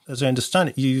pyrotechnics. As I understand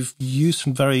it, you've used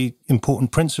some very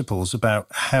important principles about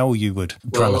how you would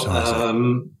dramatize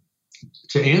it.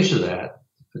 To answer that,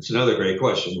 it's another great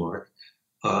question, Mark.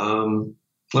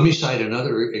 Let me cite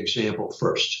another example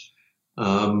first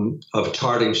of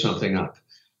tarting something up.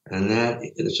 And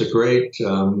it's a great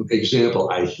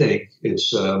example, I think.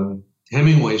 It's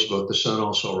Hemingway's book, The Sun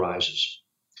Also Rises.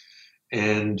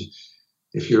 And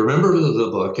if you remember the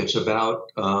book, it's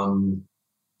about,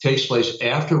 takes place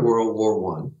after World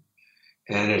War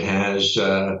I. And it has,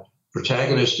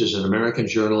 protagonist is an American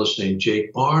journalist named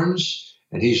Jake Barnes,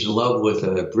 and he's in love with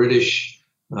a British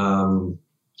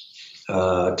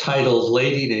titled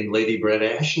lady named Lady Brett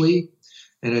Ashley.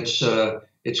 And it's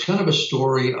kind of a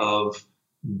story of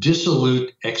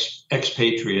dissolute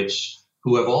expatriates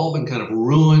who have all been kind of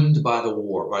ruined by the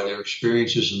war, by their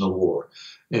experiences in the war.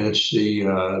 And it's the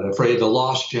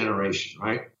lost generation,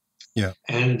 right? Yeah.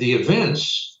 And the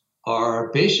events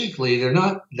are basically, they're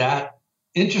not that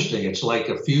interesting. It's like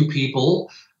a few people,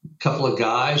 a couple of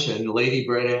guys, and Lady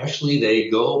Brett Ashley, they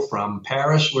go from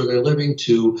Paris, where they're living,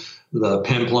 to the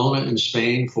Pamplona in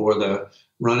Spain for the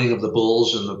running of the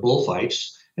bulls and the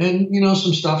bullfights. And,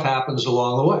 some stuff happens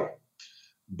along the way.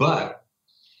 But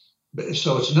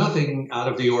so it's nothing out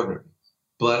of the ordinary.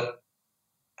 But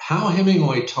how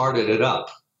Hemingway tarted it up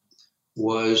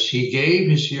was he gave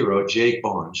his hero, Jake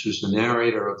Barnes, who's the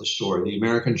narrator of the story, the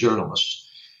American journalist,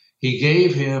 he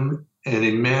gave him an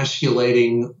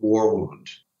emasculating war wound.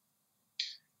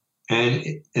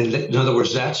 And in other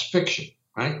words, that's fiction,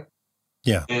 right?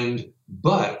 Yeah.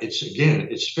 But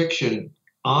it's fiction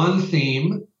on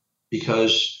theme,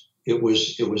 because it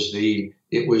was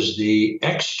the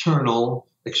external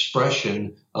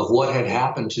expression of what had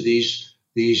happened to these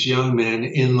young men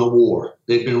in the war.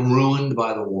 They'd been ruined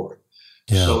by the war.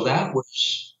 Yeah. So that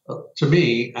was, to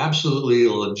me, absolutely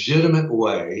a legitimate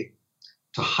way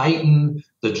to heighten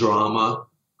the drama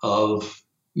of,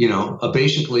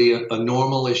 basically a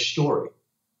normalish story.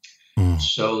 Mm.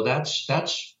 So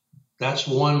that's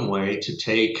one way to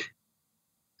take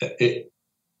it.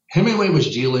 Hemingway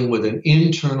was dealing with an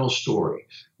internal story,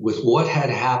 with what had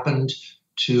happened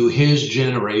to his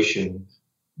generation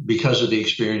because of the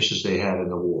experiences they had in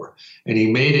the war. And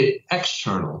he made it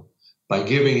external by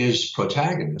giving his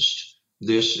protagonist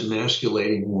this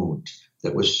emasculating wound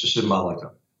that was symbolic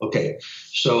of it. Okay,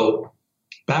 so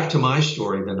back to my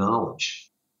story, The Knowledge,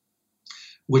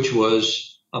 which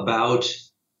was about,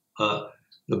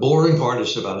 the boring part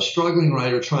is about a struggling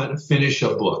writer trying to finish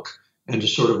a book and to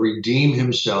sort of redeem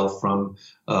himself from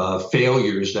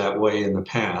failures that way in the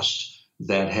past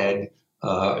that had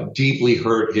deeply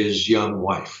hurt his young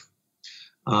wife.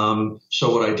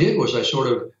 So what I did was I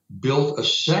sort of built a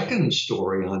second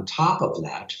story on top of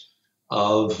that,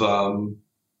 of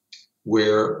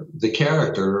where the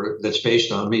character that's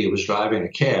based on me, who was driving a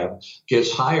cab,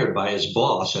 gets hired by his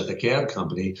boss at the cab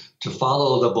company to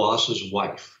follow the boss's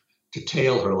wife, to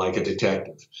tail her like a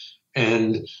detective.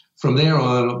 And from there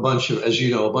on, a bunch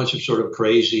of sort of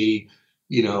crazy,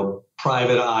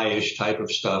 private eye-ish type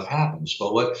of stuff happens.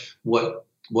 But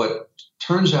what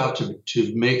turns out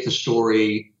to make the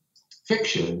story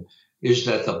fiction is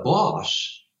that the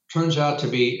boss turns out to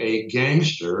be a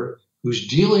gangster who's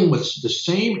dealing with the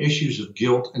same issues of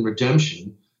guilt and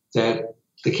redemption that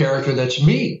the character that's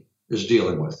me is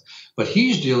dealing with. But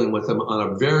he's dealing with them on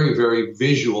a very, very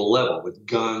visual level, with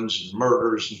guns and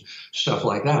murders and stuff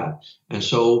like that. And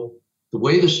so the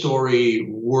way the story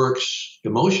works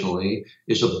emotionally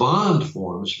is a bond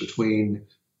forms between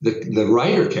the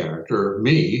writer character,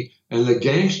 me, and the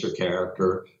gangster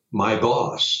character, my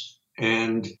boss.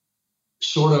 And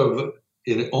sort of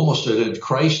almost in a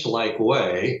Christ-like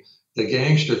way, the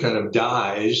gangster kind of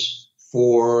dies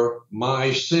for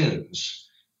my sins.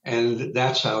 And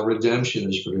that's how redemption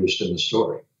is produced in the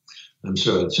story. And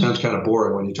so it sounds kind of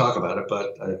boring when you talk about it,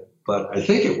 but I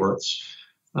think it works.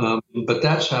 But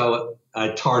that's how I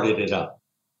tarted it up.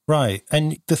 Right.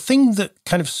 And the thing that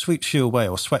kind of sweeps you away,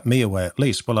 or swept me away at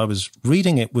least, while I was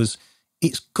reading it, was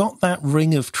it's got that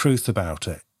ring of truth about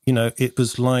it. It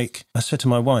was like, I said to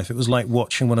my wife, it was like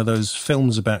watching one of those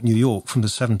films about New York from the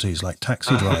 70s, like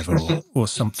Taxi Driver or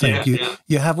something. Yeah,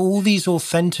 you have all these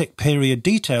authentic period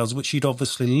details, which you'd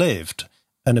obviously lived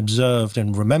and observed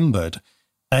and remembered,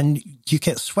 and you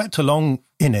get swept along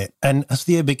in it. And as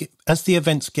the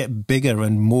events get bigger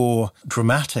and more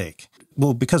dramatic,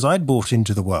 well, because I'd bought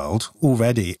into the world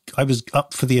already, I was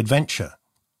up for the adventure.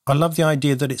 I love the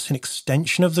idea that it's an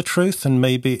extension of the truth, and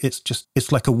maybe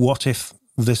it's like a what if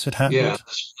this had happened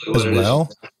as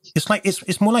well. It's like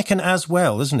it's more like an as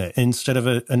well, isn't it? Instead of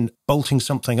an bolting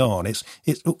something on, it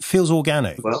feels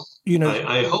organic. Well,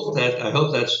 I hope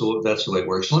that's the way it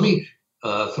works. Let me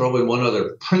throw in one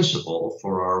other principle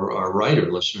for our writer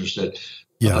listeners, that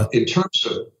in terms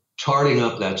of tarting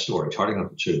up that story, tarting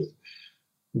up the truth,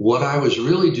 what I was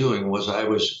really doing was I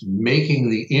was making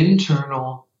the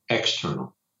internal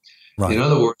external. Right. In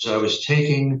other words, I was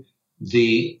taking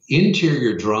the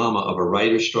interior drama of a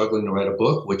writer struggling to write a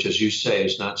book, which, as you say,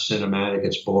 is not cinematic,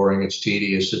 it's boring, it's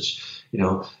tedious,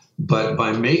 but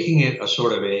by making it a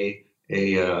sort of a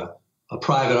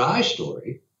private eye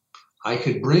story, I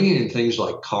could bring in things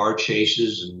like car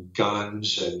chases and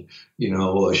guns and,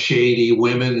 shady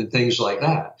women and things like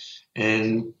that,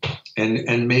 and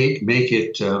make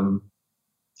it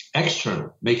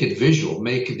external, make it visual,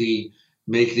 make the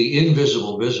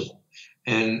invisible visible.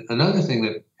 And another thing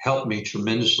that helped me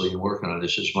tremendously in working on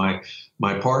this is my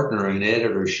partner and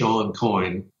editor, Sean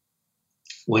Coyne.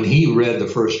 When he read the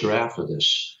first draft of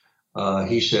this,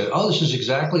 he said, "Oh, this is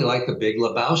exactly like The Big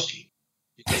Lebowski."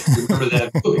 You remember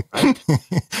that movie, right?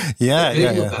 Yeah, The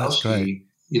Big Lebowski,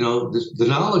 the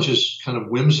knowledge is kind of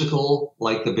whimsical,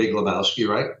 like The Big Lebowski,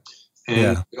 right?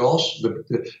 And it also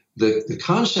the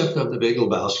concept of The Big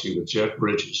Lebowski with Jeff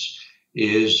Bridges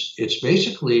is it's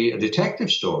basically a detective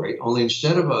story, only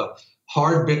instead of a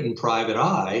hard-bitten private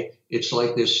eye, it's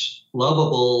like this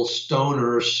lovable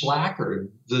stoner slacker,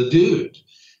 the dude,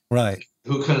 right,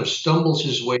 who kind of stumbles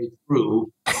his way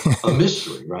through a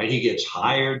mystery, right? He gets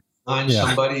hired to find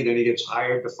somebody, then he gets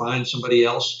hired to find somebody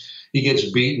else. He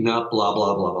gets beaten up, blah,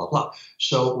 blah, blah, blah, blah.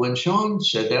 So when Sean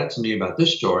said that to me about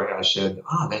this story, I said,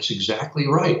 that's exactly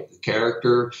right. The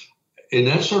character and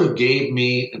that sort of gave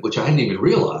me, which I hadn't even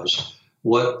realized,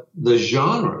 what the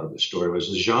genre of the story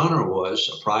was. The genre was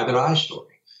a private eye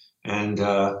story. And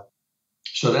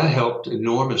so that helped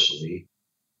enormously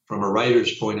from a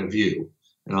writer's point of view.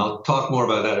 And I'll talk more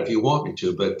about that if you want me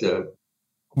to. But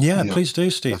yeah, please do,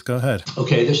 Steve. Go ahead.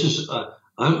 Okay, this is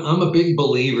I'm a big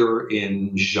believer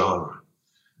in genre.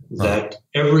 That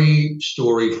every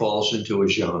story falls into a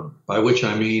genre, by which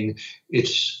I mean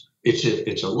it's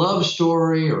a love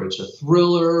story, or it's a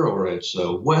thriller, or it's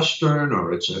a Western,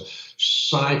 or it's a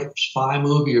sci-fi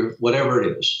movie, or whatever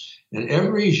it is. And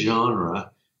every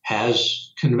genre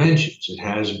has conventions.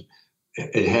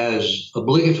 It has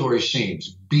obligatory scenes,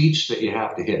 beats that you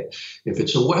have to hit. If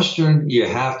it's a Western, you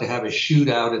have to have a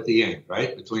shootout at the end,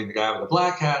 right? Between the guy with the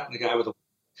black hat and the guy with the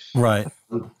right.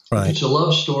 If it's a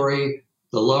love story,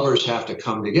 the lovers have to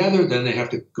come together, then they have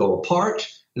to go apart,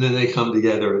 and then they come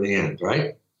together in the end,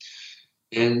 right?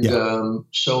 And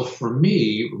so for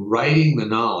me, writing the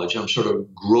knowledge, I'm sort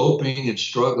of groping and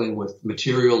struggling with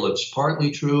material that's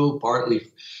partly true, partly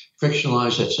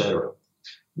fictionalized, etc.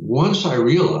 Once I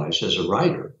realized as a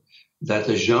writer that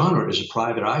the genre is a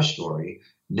private eye story,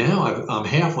 now I'm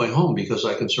halfway home, because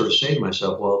I can sort of say to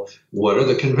myself, well, what are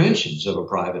the conventions of a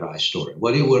private eye story?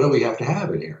 What do we have to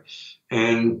have in here?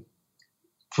 And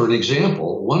for an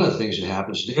example, one of the things that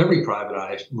happens in every private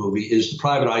eye movie is the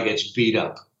private eye gets beat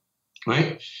up,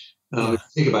 right?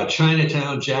 Think about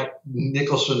Chinatown, Jack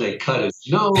Nicholson, they cut his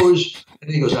nose,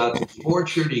 and he goes out to the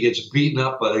orchard, he gets beaten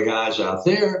up by the guys out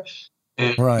there.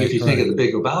 And if you think of the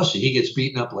Big Lebowski, he gets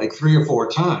beaten up like 3 or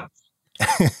 4 times.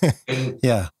 And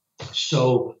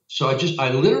so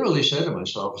I literally said to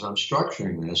myself, as I'm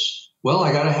structuring this, well,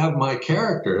 I got to have my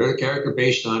character, a character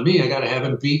based on me, I got to have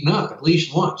him beaten up at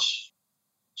least once.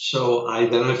 So I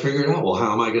figured out, well,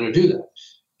 how am I going to do that?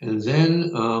 And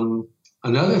then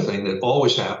another thing that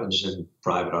always happens in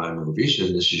private eye movies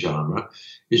in this genre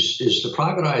is the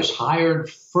private eye is hired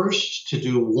first to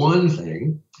do one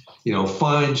thing,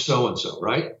 find so-and-so,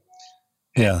 right?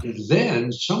 Yeah. And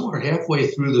then somewhere halfway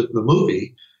through the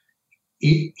movie,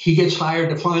 he gets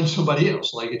hired to find somebody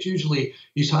else. Like it's usually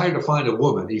he's hired to find a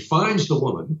woman. He finds the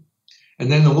woman,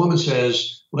 and then the woman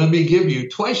says, let me give you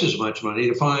twice as much money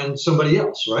to find somebody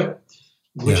else, right?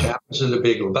 Which happens in the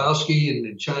Big Lebowski and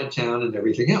in Chinatown and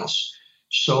everything else.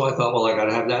 So I thought, well, I got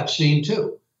to have that scene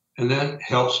too. And that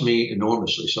helps me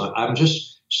enormously. So I'm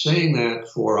just saying that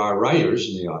for our writers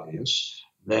in the audience,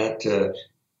 that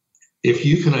if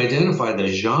you can identify the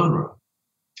genre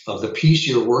of the piece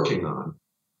you're working on,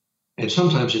 and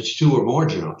sometimes it's 2 or more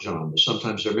genres,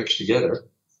 sometimes they're mixed together.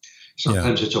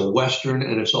 Sometimes it's a Western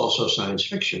and it's also science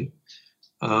fiction.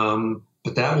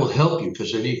 But that will help you,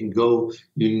 because then you can go,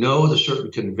 the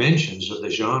certain conventions of the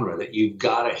genre that you've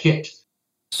got to hit.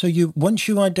 So once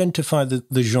you identify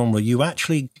the genre, you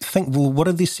actually think, well, what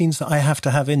are these scenes that I have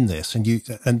to have in this?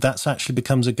 And that's actually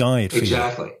becomes a guide for you.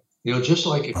 Exactly. Just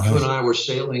like if you and I were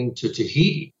sailing to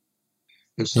Tahiti,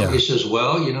 and somebody says,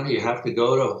 well, you have to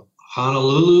go to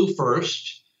Honolulu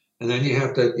first, and then you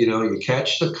have to, you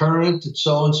catch the current and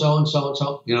so and so and so and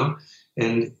so,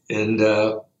 and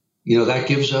that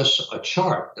gives us a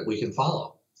chart that we can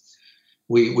follow.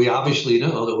 We obviously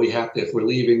know that we have to, if we're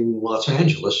leaving Los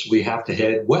Angeles, we have to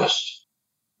head west.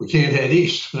 We can't head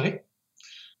east, right?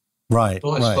 Right.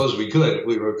 Well, I suppose we could if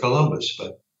we were Columbus,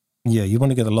 but. Yeah, you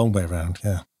want to go the long way around,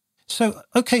 yeah. So,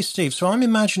 okay, Steve, so I'm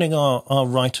imagining our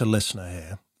writer-listener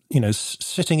here,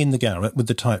 sitting in the garret with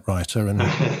the typewriter and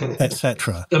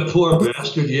etc. The poor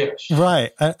bastard, yes.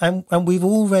 Right, and we've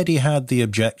already had the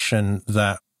objection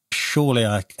that surely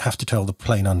I have to tell the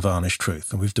plain, unvarnished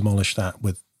truth, and we've demolished that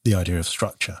with the idea of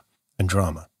structure and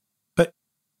drama. But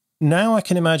now I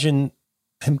can imagine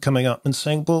him coming up and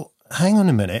saying, well, hang on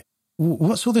a minute,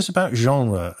 what's all this about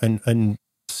genre and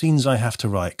scenes I have to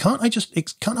write? Can't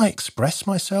I express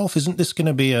myself? Isn't this going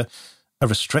to be a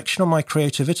restriction on my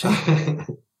creativity?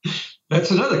 That's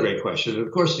another great question. And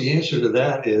of course, the answer to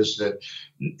that is that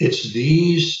it's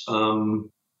these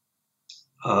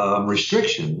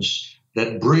restrictions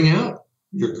that bring out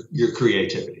your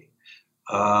creativity.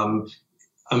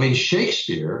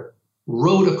 Shakespeare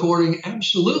wrote according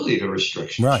absolutely to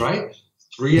restrictions, right?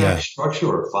 3-act structure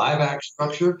or 5-act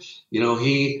structure.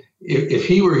 If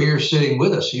he were here sitting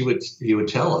with us, he would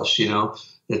tell us,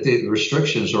 that the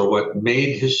restrictions are what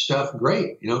made his stuff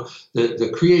great.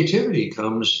 The creativity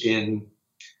comes in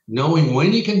knowing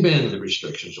when you can bend the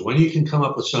restrictions, when you can come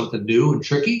up with something new and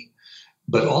tricky,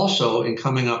 but also in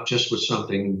coming up just with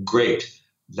something great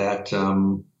that,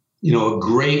 a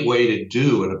great way to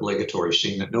do an obligatory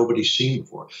scene that nobody's seen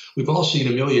before. We've all seen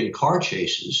a million car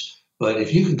chases, but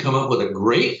if you can come up with a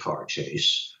great car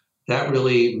chase, that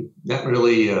really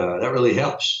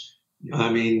helps.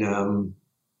 I mean,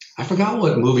 I forgot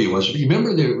what movie it was. You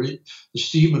remember the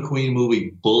Steve McQueen movie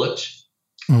Bullet?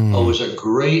 Oh, it was a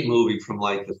great movie from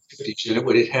like the 50s, and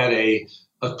it had a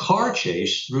car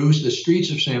chase through the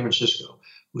streets of San Francisco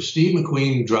with Steve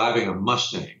McQueen driving a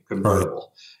Mustang convertible.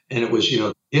 Right. And it was,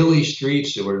 hilly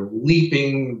streets that were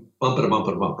leaping, bump and a bump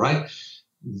and a bump, right?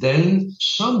 Then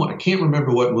someone, I can't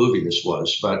remember what movie this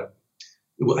was, but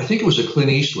I think it was a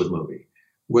Clint Eastwood movie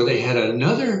where they had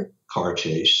another car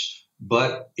chase,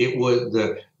 but it was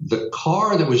the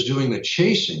car that was doing the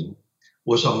chasing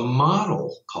was a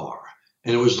model car,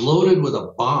 and it was loaded with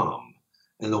a bomb.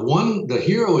 And the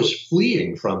hero is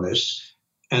fleeing from this,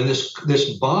 and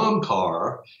this bomb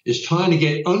car is trying to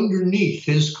get underneath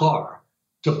his car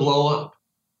to blow up.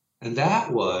 And that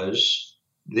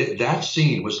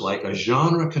scene was like a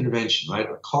genre convention, right?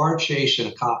 A car chase in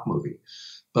a cop movie.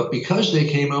 But because they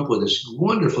came up with this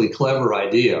wonderfully clever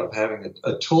idea of having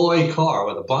a toy car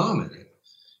with a bomb in it,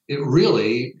 it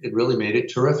really made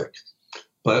it terrific.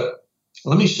 But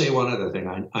let me say one other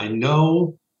thing. I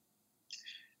know,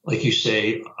 like you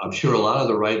say, I'm sure a lot of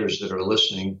the writers that are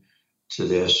listening to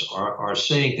this are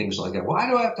saying things like that. Why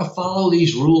do I have to follow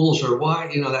these rules, or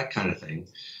why, that kind of thing.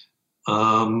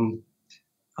 I'm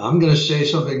going to say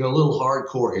something a little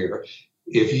hardcore here.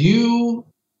 If you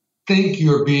think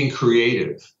you're being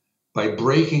creative by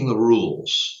breaking the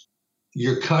rules,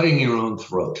 you're cutting your own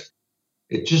throat.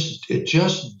 It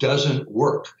just doesn't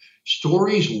work.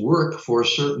 Stories work for a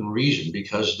certain reason,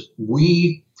 because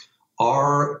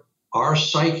our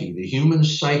psyche, the human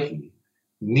psyche,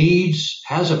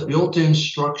 has a built-in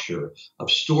structure of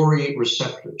story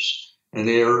receptors, and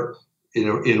they're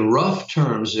in rough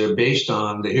terms, they're based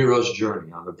on the hero's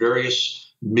journey, on the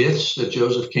various myths that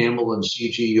Joseph Campbell and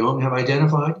C.G. Jung have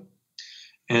identified.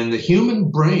 And the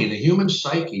human brain, the human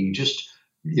psyche, just,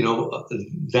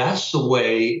 that's the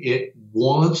way it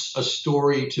wants a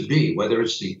story to be, whether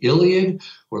it's the Iliad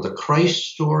or the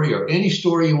Christ story or any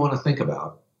story you want to think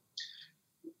about.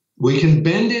 We can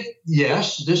bend it,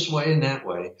 yes, this way and that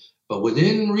way, but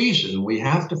within reason, we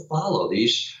have to follow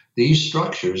these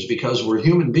structures, because we're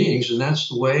human beings, and that's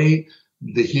the way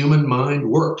the human mind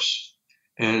works.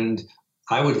 And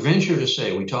I would venture to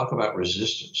say, we talk about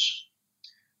resistance,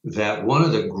 that one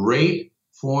of the great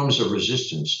forms of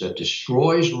resistance that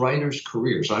destroys writers'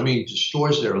 careers,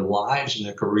 destroys their lives and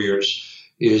their careers,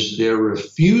 is their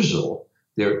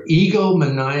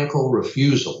egomaniacal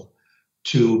refusal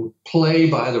to play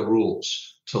by the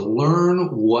rules, to learn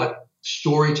what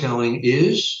storytelling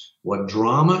is, what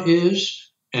drama is,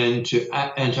 and to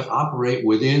operate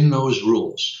within those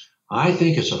rules. I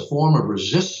think it's a form of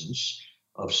resistance,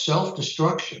 of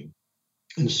self-destruction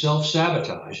and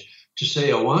self-sabotage, to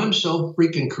say, oh, I'm so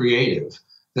freaking creative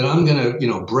that I'm going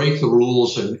to, break the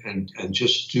rules and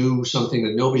just do something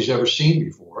that nobody's ever seen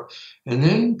before. And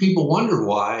then people wonder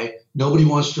why nobody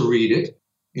wants to read it,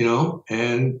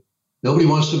 and nobody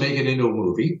wants to make it into a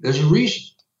movie. There's a reason.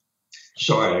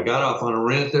 Sorry, I got off on a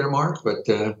rant there, Mark, but...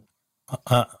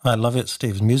 I love it,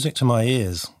 Steve. Music to my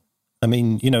ears.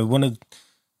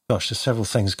 There's several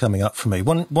things coming up for me.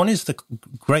 One is the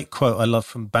great quote I love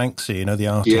from Banksy, the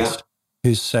artist,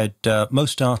 who said,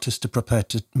 most artists are prepared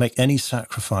to make any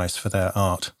sacrifice for their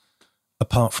art,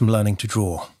 apart from learning to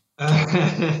draw.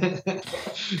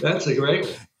 That's a great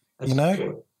one.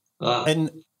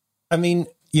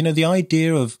 The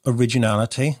idea of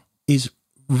originality is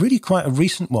really quite a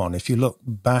recent one. If you look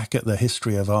back at the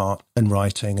history of art and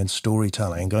writing and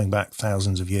storytelling, going back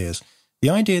thousands of years, the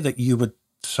idea that you would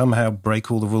somehow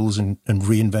break all the rules and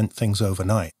reinvent things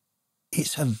overnight,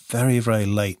 it's a very, very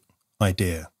late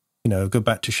idea. Go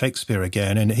back to Shakespeare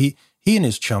again, and he and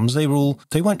his chums, they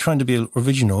weren't trying to be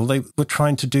original. They were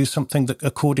trying to do something that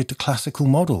accorded to classical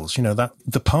models. That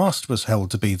the past was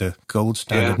held to be the gold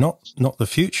standard, not the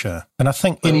future. And I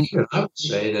think I would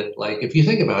say that, like, if you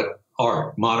think about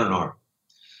art, modern art,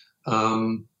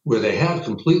 where they have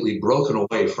completely broken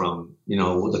away from,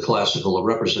 the classical or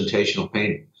representational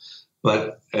painting.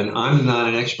 And I'm not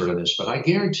an expert on this, but I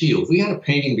guarantee you, if we had a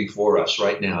painting before us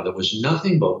right now that was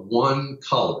nothing but one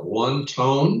color, one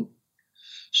tone,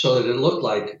 so that it looked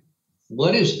like,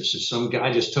 what is this? Is some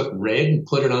guy just took red and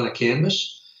put it on a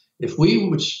canvas? If we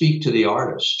would speak to the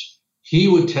artist, he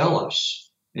would tell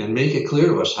us and make it clear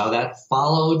to us how that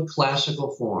followed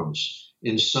classical forms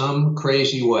in some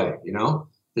crazy way,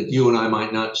 that you and I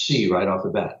might not see right off the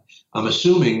bat. I'm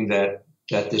assuming that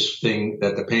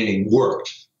the painting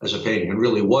worked as a painting and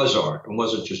really was art and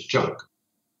wasn't just junk.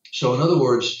 So in other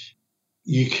words,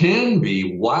 you can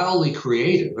be wildly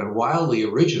creative and wildly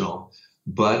original,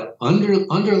 but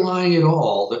underlying it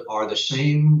all are the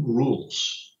same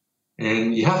rules.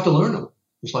 and you have to learn them.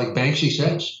 It's like Banksy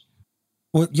says.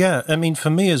 Well, yeah. I mean, for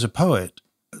me as a poet,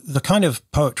 the kind of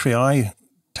poetry I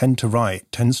tend to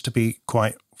write tends to be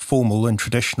quite formal and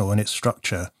traditional in its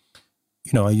structure.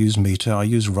 You know, I use meter, I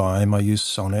use rhyme, I use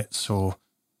sonnets, or,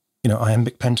 you know,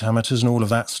 iambic pentameters and all of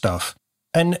that stuff.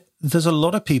 And there's a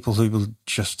lot of people who will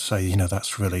just say, you know,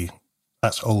 that's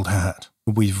old hat.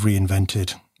 We've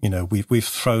reinvented, you know, we've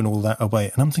thrown all that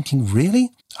away. And I'm thinking,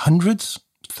 really? Hundreds,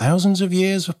 thousands of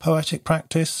years of poetic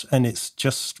practice, and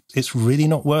it's really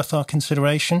not worth our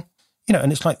consideration? You know,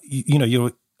 and it's like, you know,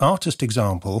 your artist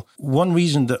example, one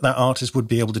reason that artist would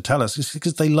be able to tell us is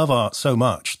because they love art so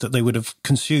much that they would have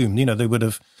consumed, you know, they would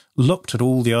have looked at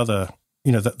all the other,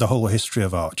 you know, the whole history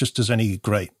of art, just as any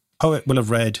great poet will have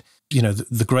read, you know,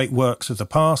 the great works of the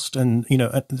past. And, you know,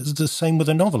 the same with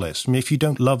a novelist. I mean, if you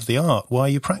don't love the art, why are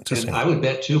you practicing? And I would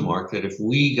bet too, Mark, that if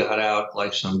we got out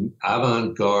like some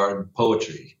avant-garde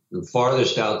poetry, the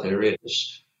farthest out there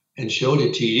is, and showed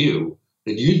it to you,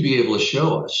 that you'd be able to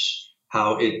show us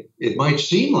how it might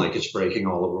seem like it's breaking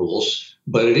all the rules,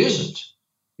 but it isn't,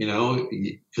 you know,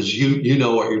 because you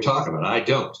know what you're talking about. I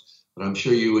don't, but I'm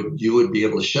sure you would be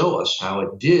able to show us how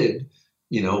it did,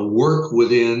 you know, work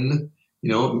within,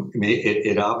 you know,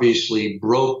 it obviously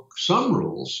broke some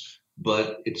rules,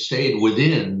 but it stayed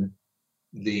within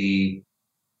the,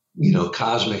 you know,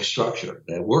 cosmic structure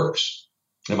that works.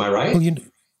 Am I right? Well,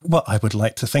 well, I would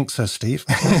like to think so, Steve.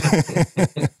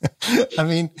 I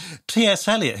mean, T.S.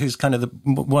 Eliot, who's kind of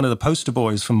one of the poster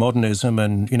boys for modernism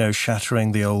and, you know,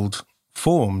 shattering the old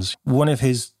forms, one of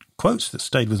his quotes that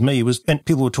stayed with me was, and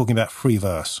people were talking about free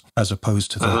verse as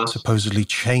opposed to the supposedly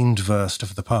chained verse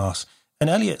of the past. And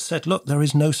Eliot said, look, there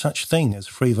is no such thing as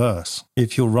free verse.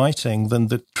 If you're writing, then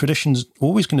the tradition's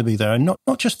always going to be there. And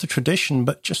not just the tradition,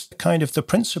 but just kind of the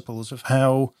principles of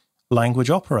how language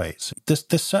operates.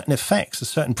 There's certain effects, there's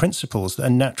certain principles that are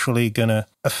naturally going to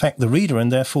affect the reader and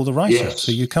therefore the writer. Yes.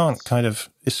 So you can't kind of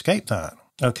escape that.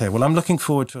 Okay, well, I'm looking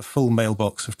forward to a full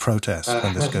mailbox of protests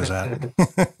when this goes out.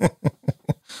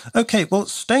 Okay, well,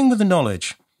 staying with the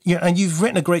knowledge, yeah, and you've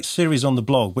written a great series on the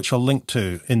blog, which I'll link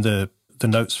to in the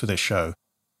notes for this show,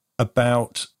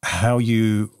 about how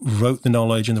you wrote the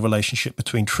knowledge and the relationship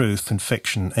between truth and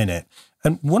fiction in it.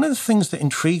 And one of the things that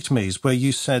intrigued me is where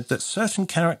you said that certain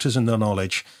characters in the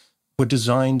knowledge were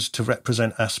designed to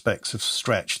represent aspects of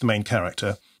Stretch, the main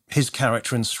character, his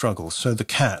character in struggle. So the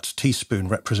cat, Teaspoon,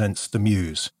 represents the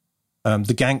muse.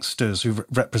 The gangsters who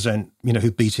represent, you know,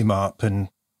 who beat him up and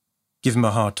give him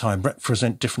a hard time,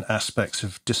 represent different aspects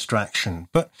of distraction.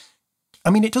 But,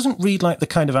 I mean, it doesn't read like the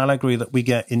kind of allegory that we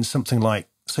get in something like,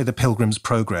 say, The Pilgrim's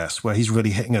Progress, where he's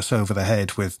really hitting us over the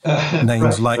head with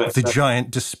names like the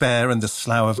Giant Despair and the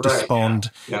Slough of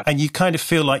Despond. Yeah. And you kind of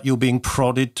feel like you're being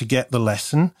prodded to get the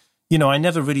lesson. You know, I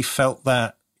never really felt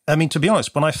that. I mean, to be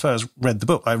honest, when I first read the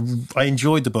book, I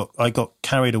enjoyed the book. I got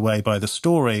carried away by the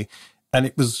story. And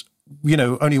it was, you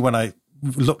know, only when I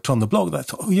looked on the blog that I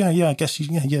thought, oh, yeah, I guess,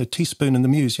 Teaspoon and the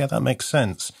Muse. Yeah, that makes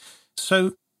sense.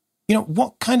 So, you know,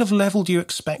 what kind of level do you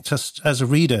expect us, as a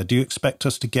reader, do you expect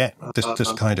us to get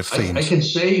this kind of themes? I can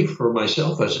say for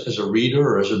myself as a reader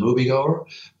or as a moviegoer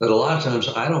that a lot of times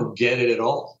I don't get it at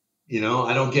all. You know,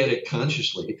 I don't get it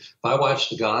consciously. If I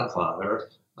watch The Godfather,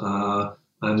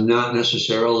 I'm not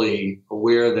necessarily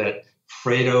aware that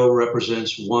Fredo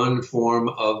represents one form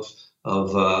of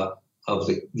the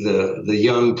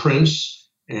young prince,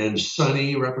 and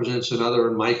Sonny represents another,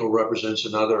 and Michael represents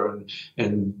another,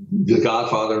 and the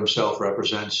Godfather himself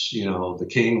represents, you know, the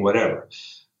king, whatever.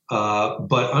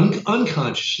 But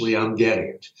unconsciously, I'm getting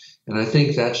it, and I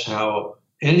think that's how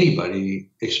anybody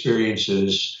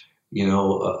experiences, you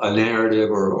know, a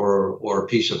narrative or a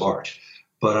piece of art.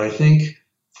 But I think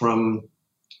from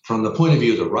the point of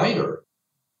view of the writer,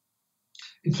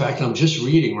 in fact, I'm just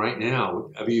reading right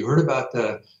now. Have you heard about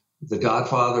the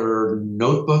Godfather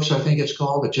notebooks, I think it's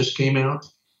called, that just came out?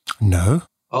 No.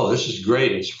 Oh, this is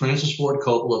great. It's Francis Ford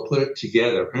Coppola put it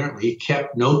together. Apparently he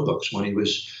kept notebooks when he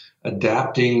was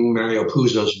adapting Mario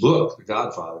Puzo's book, The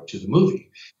Godfather, to the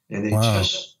movie. And they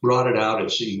just brought it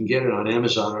out. You can get it on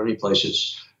Amazon or any place.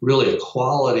 It's really a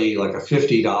quality, like a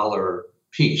 $50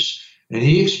 piece. And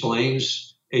he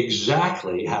explains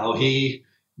exactly how he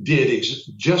did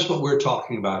just what we're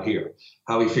talking about here,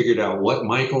 how he figured out what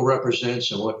Michael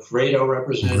represents and what Fredo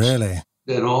represents, really,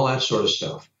 and all that sort of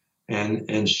stuff,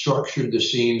 and structured the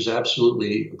scenes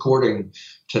absolutely according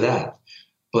to that.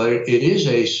 But it is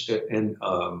a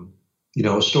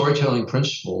storytelling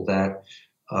principle that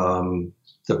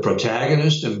the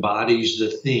protagonist embodies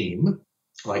the theme,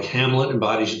 like Hamlet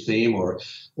embodies a theme, or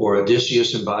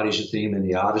Odysseus embodies a theme in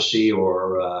the Odyssey,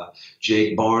 or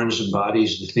Jake Barnes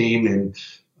embodies the theme in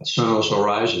Sun Also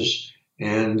Rises,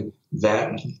 and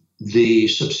that the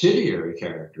subsidiary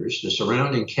characters, the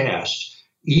surrounding cast,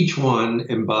 each one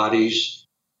embodies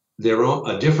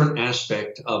a different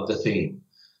aspect of the theme.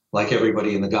 Like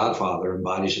everybody in The Godfather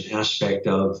embodies an aspect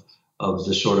of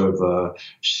the sort of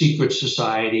secret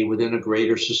society within a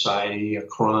greater society, a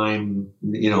crime,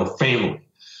 family.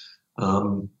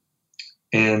 So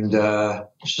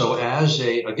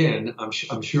again, I'm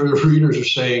sure the readers are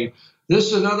saying, this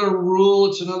is another rule.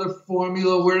 It's another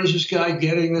formula. Where is this guy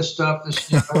getting this stuff?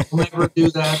 I'll never do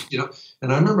that.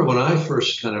 And I remember when I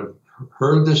first kind of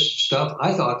heard this stuff,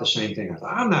 I thought the same thing. I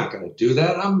thought, I'm not going to do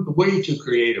that. I'm way too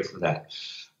creative for that.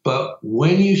 But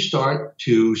when you start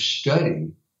to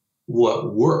study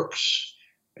what works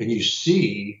and you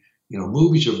see,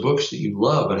 movies or books that you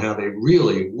love and how they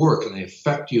really work and they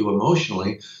affect you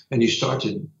emotionally, and you start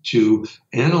to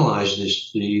analyze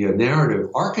the narrative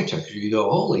architecture, you go,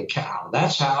 holy cow,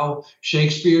 that's how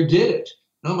Shakespeare did it.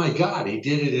 Oh my God, he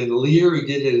did it in Lear, he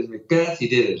did it in Macbeth, he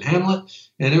did it in Hamlet,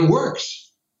 and it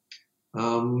works.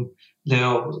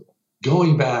 Now,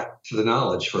 going back to the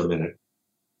knowledge for a minute,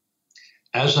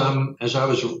 as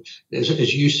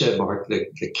you said, Mark,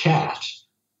 the cat,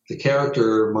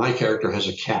 my character has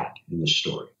a cat in this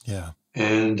story. Yeah.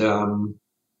 And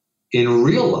in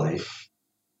real life,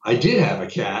 I did have a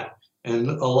cat, and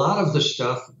a lot of the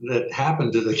stuff that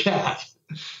happened to the cat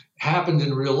happened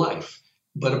in real life.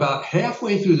 But about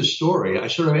halfway through the story, I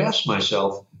sort of asked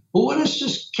myself, well, what does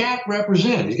this cat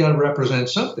represent? He's got to represent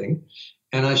something.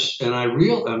 And one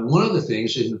of the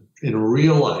things in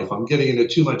real life, I'm getting into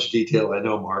too much detail, I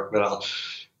know, Mark, but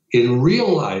in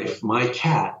real life, my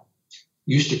cat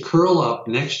used to curl up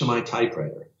next to my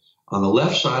typewriter, on the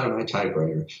left side of my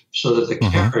typewriter, so that the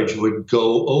carriage would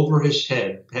go over his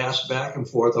head, pass back and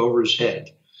forth over his head.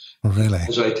 Really?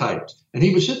 As I typed. And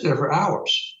he would sit there for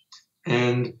hours.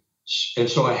 And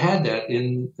so I had that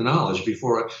in the knowledge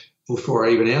before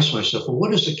I even asked myself, well,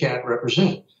 what does the cat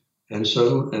represent? And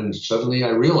suddenly I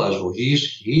realized, well, he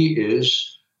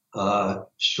is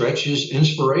Stretch's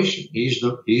inspiration. He's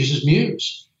his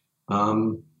muse.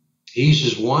 He's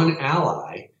his one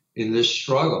ally in this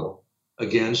struggle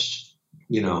against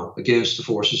the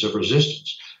forces of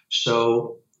resistance.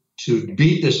 So to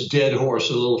beat this dead horse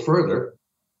a little further,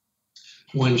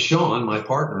 when Sean, my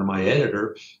partner, my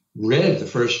editor, read the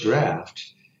first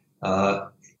draft,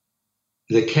 the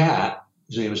cat,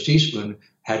 his name was Teaspoon,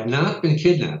 had not been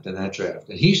kidnapped in that draft.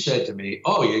 And he said to me,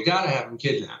 oh, you got to have him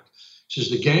kidnapped. He says,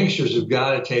 the gangsters have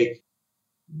got to take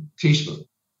Teaspoon.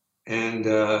 And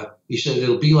he said,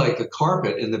 it'll be like the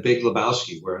carpet in The Big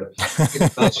Lebowski, where Big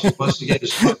Lebowski wants to get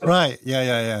his carpet. Right,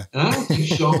 yeah. And I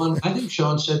think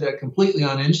Sean said that completely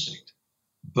on instinct.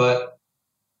 But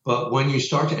when you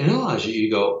start to analyze it,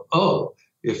 you go, oh,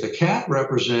 if the cat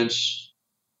represents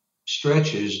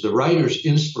Stretch's, the writer's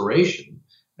inspiration,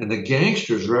 and the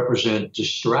gangsters represent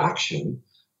distraction,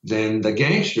 then the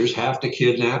gangsters have to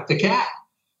kidnap the cat.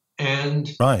 And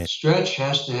Stretch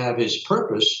has to have his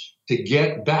purpose to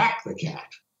get back the cat,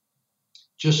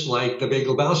 just like the Big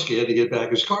Lebowski had to get back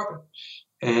his carpet.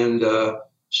 And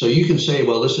so you can say,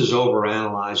 well, this is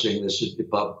overanalyzing, this is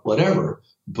whatever,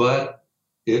 but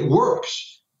it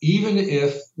works. Even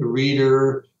if the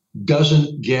reader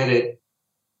doesn't get it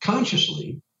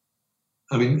consciously.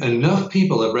 I mean, enough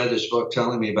people have read this book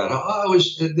telling me about how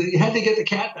they had to get the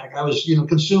cat back. I was,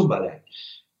 consumed by that.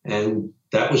 And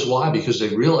that was why, because they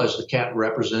realized the cat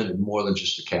represented more than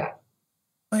just a cat.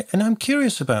 Right. And I'm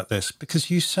curious about this, because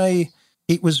you say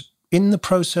it was in the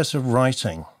process of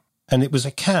writing and it was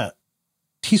a cat.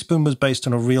 Teaspoon was based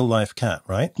on a real life cat,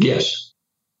 right? Yes.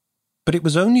 But it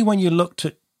was only when you looked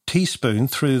at Teaspoon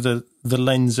through the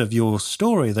lens of your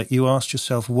story that you asked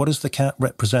yourself, what does the cat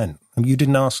represent? And you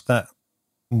didn't ask that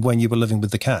when you were living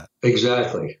with the cat.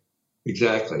 Exactly.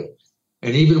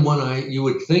 And even you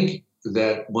would think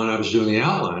that when I was doing the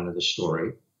outline of the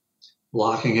story,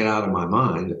 blocking it out of my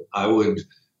mind, I would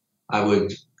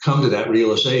come to that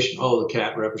realization, oh, the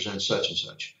cat represents such and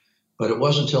such. But it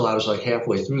wasn't until I was like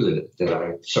halfway through that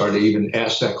I started to even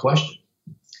ask that question,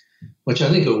 which I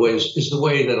think is the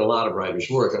way that a lot of writers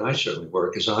work, and I certainly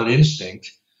work, is on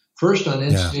instinct. First on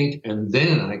instinct, and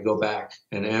then I go back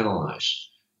and analyze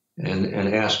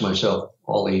and ask myself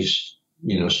all these,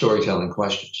 storytelling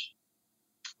questions.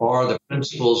 Are the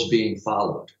principles being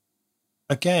followed?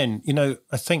 Again,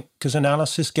 I think because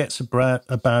analysis gets a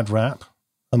bad rap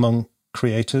among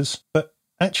creators, but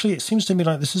actually it seems to me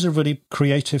like this is a really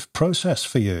creative process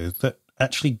for you, that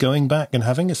actually going back and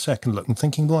having a second look and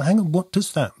thinking, well, hang on, what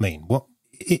does that mean?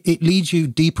 It leads you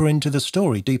deeper into the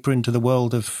story, deeper into the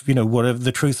world of, whatever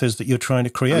the truth is that you're trying to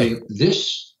create. I mean,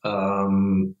 this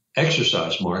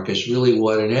exercise, Mark, is really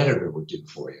what an editor would do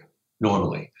for you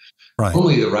normally. Right.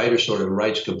 Only the writer sort of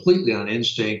writes completely on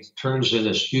instinct, turns in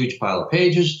this huge pile of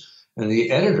pages, and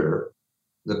the editor,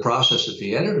 the process that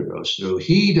the editor goes through,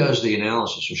 he does the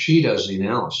analysis or she does the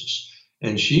analysis.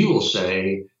 And she will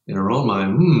say in her own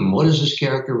mind, what does this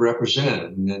character represent?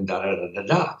 And then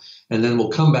da-da-da-da-da. And then we'll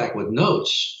come back with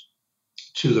notes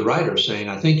to the writer saying,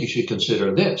 I think you should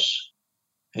consider this.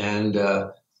 And,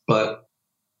 but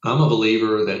I'm a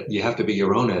believer that you have to be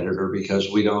your own editor because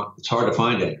it's hard to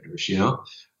find editors, you know?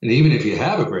 And even if you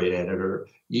have a great editor,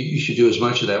 you should do as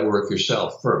much of that work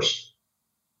yourself first.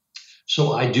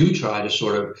 So I do try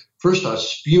to first I'll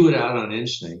spew it out on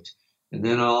instinct, and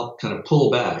then I'll kind of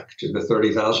pull back to the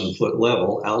 30,000 foot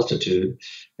level altitude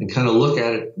and kind of look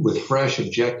at it with fresh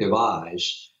objective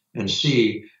eyes and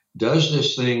see, does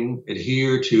this thing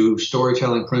adhere to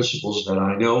storytelling principles that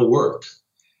I know work?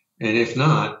 And if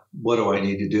not, what do I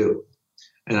need to do?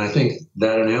 And I think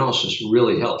that analysis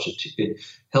really helps. It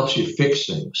helps you fix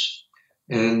things.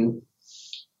 And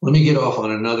let me get off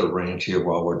on another rant here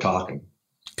while we're talking.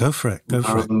 Go for it.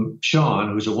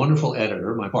 Sean, who's a wonderful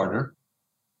editor, my partner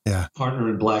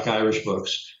in Black Irish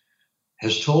Books,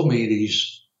 has told me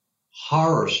these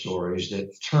horror stories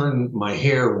that turn my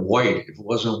hair white, if it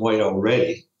wasn't white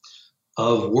already,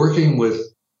 of working with,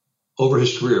 over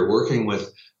his career, working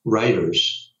with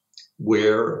writers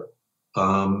where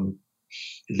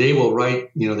they will write,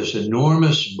 this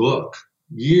enormous book,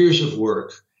 years of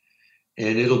work,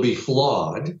 and it'll be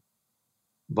flawed,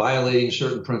 violating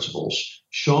certain principles.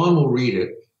 Sean will read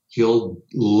it. He'll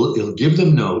give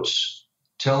them notes,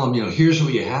 tell them, here's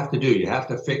what you have to do. You have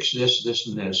to fix this, this,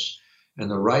 and this. And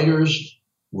the writers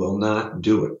will not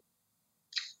do it.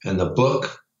 And the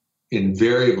book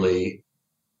invariably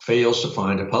fails to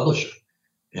find a publisher.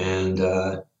 And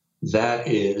that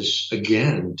is,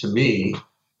 again, to me,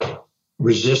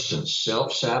 resistance,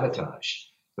 self-sabotage.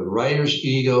 The writer's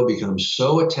ego becomes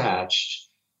so attached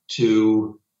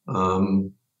to,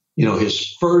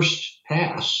 his first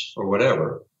pass or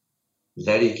whatever,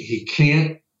 that he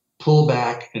can't pull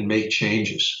back and make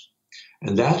changes.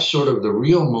 And that's sort of the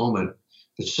real moment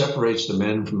that separates the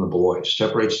men from the boys,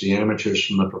 separates the amateurs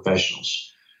from the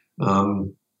professionals.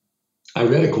 I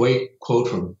read a great quote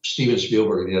from Steven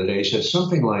Spielberg the other day. He said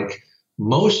something like,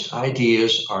 most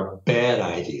ideas are bad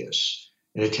ideas,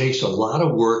 and it takes a lot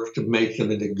of work to make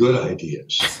them into good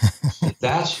ideas.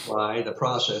 That's why the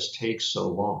process takes so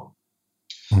long.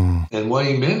 And what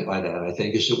he meant by that, I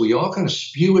think, is that we all kind of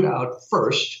spew it out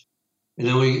first, and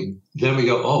then we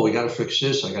go, oh, we got to fix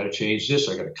this. I got to change this.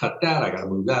 I got to cut that. I got to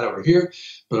move that over here.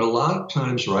 But a lot of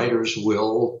times writers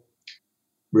will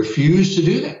refuse to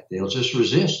do that. They'll just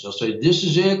resist. They'll say, this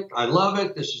is it. I love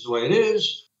it. This is the way it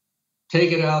is.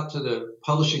 Take it out to the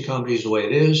publishing companies the way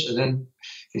it is. And then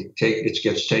it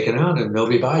gets taken out and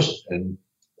nobody buys it. And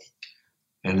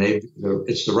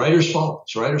it's the writer's fault.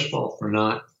 It's the writer's fault for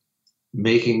not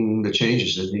making the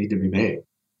changes that need to be made.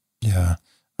 Yeah.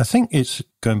 I think it's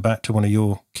going back to one of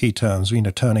your key terms,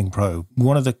 turning pro.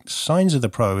 One of the signs of the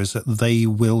pro is that they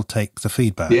will take the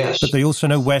feedback. Yes. But they also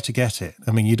know where to get it.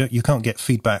 I mean, you can't get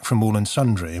feedback from all and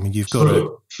sundry. I mean, you've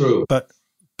got True. But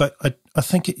I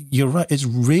think you're right. It's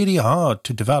really hard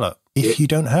to develop if you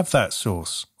don't have that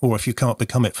source, or if you can't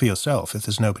become it for yourself, if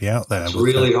there's nobody out there. It's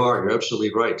really hard. You're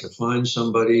absolutely right. To find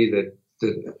somebody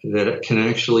that can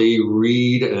actually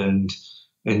read and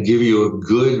give you a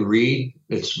good read,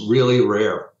 it's really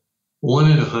rare.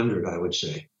 1 in 100, I would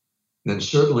say. And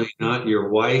certainly not your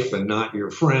wife and not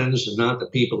your friends and not the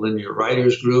people in your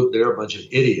writers group. They're a bunch of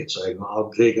idiots.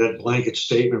 I'll take that blanket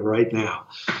statement right now.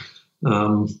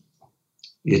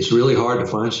 It's really hard to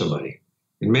find somebody.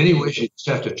 In many ways, you just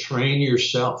have to train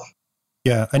yourself.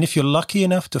 Yeah, and if you're lucky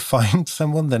enough to find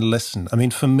someone, then listen. I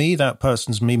mean, for me, that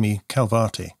person's Mimi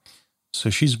Calvati. So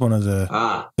she's one of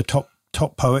the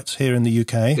top poets here in the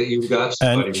UK. You've got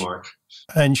somebody, Mark.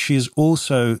 And she's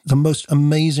also the most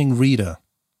amazing reader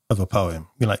of a poem.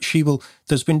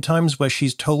 There's been times where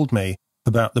she's told me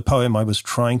about the poem I was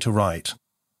trying to write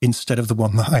instead of the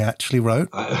one that I actually wrote.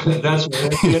 That's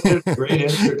what a great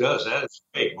editor does. That is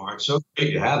great, Mark. So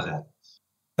great to have that.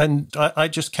 And I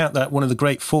just count that one of the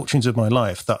great fortunes of my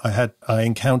life that I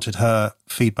encountered her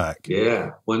feedback.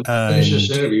 Yeah. When you finish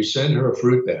this interview, send her a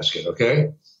fruit basket,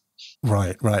 okay?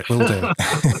 Right, will do.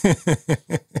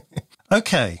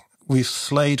 Okay, we've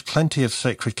slayed plenty of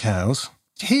sacred cows.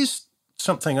 Here's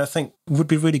something I think would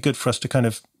be really good for us to kind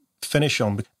of finish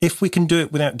on, if we can do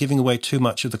it without giving away too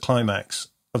much of the climax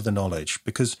of the knowledge,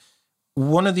 because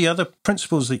one of the other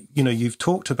principles that you've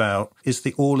talked about is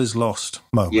the all is lost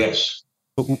moment. Yes.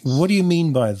 But what do you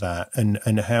mean by that?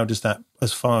 And how does that,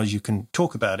 as far as you can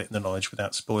talk about it in the knowledge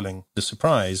without spoiling the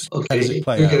surprise, how does it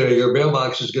play out? Your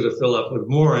mailbox is going to fill up with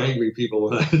more angry people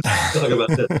when I talk about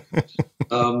this.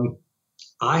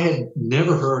 I had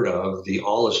never heard of the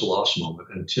all is lost moment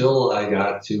until I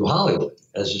got to Hollywood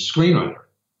as a screenwriter.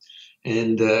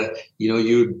 And,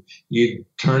 you'd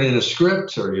turn in a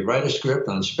script or you'd write a script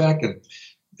on spec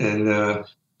and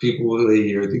people,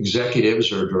 the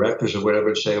executives or directors or whatever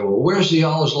would say, well, where's the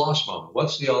all is lost moment?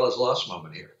 What's the all is lost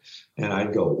moment here? And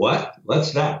I'd go, what?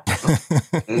 What's that?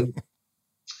 And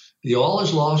the all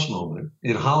is lost moment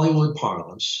in Hollywood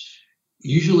parlance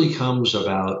usually comes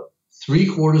about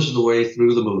 3/4 of the way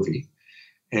through the movie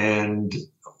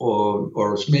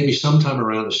or maybe sometime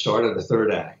around the start of the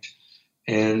third act.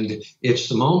 And it's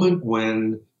the moment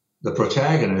when the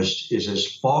protagonist is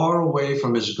as far away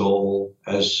from his goal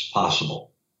as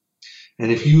possible.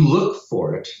 And if you look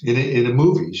for it in the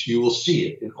movies, you will see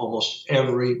it in almost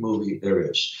every movie there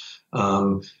is.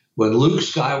 When Luke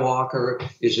Skywalker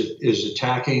is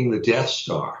attacking the Death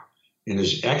Star in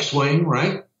his X-Wing,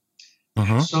 right?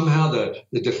 Mm-hmm. Somehow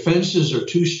the defenses are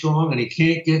too strong and he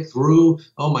can't get through.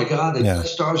 Oh my God, the Death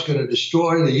Star is going to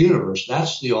destroy the universe.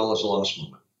 That's the all is lost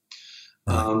moment.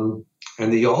 Right.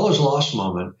 And the all is lost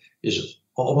moment is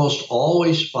almost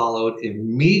always followed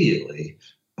immediately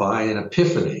by an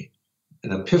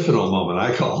epiphanal moment,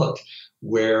 I call it,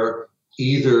 where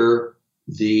either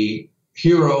the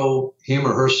hero, him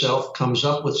or herself, comes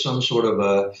up with some sort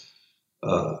of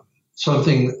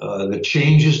something that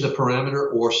changes the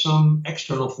parameter, or some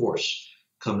external force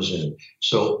comes in.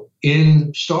 So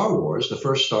in Star Wars, the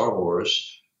first Star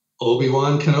Wars,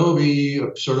 Obi-Wan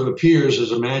Kenobi sort of appears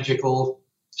as a magical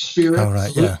spirit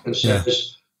and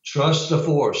says, trust the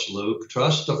Force, Luke,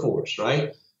 trust the Force,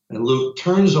 right? And Luke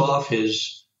turns off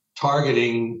his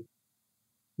targeting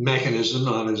mechanism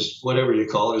on his, whatever you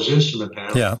call it, his instrument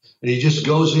panel. Yeah. And he just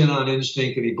goes in on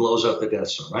instinct and he blows up the Death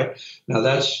Star, right? Now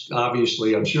that's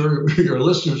obviously, I'm sure your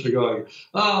listeners are going,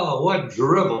 oh, what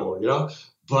dribble,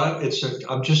 but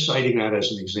I'm just citing that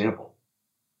as an example.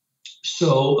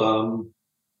 So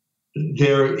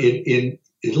there,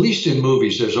 at least in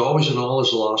movies, there's always an all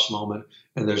is lost moment,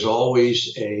 and there's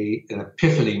always an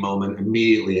epiphany moment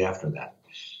immediately after that.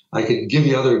 I could give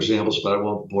you other examples, but I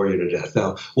won't bore you to death.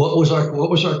 Now, what was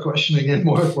our question again,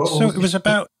 Mark? It was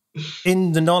about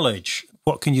in the knowledge.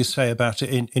 What can you say about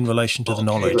it in relation to the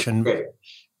knowledge? Great.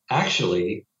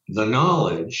 Actually, the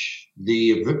knowledge,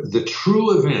 the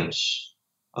true events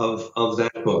of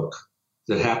that book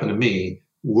that happened to me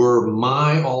were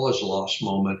my all is lost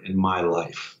moment in my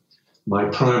life. My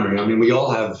primary. I mean, we all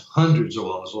have hundreds of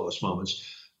all is lost moments,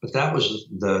 but that was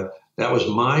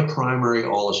my primary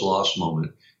all is lost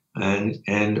moment.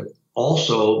 And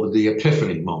also the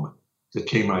epiphany moment that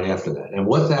came right after that. And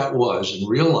what that was in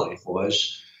real life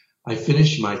was I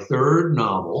finished my third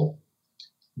novel.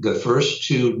 The first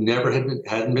two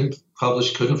hadn't been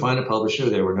published, couldn't find a publisher.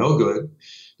 They were no good.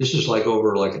 This is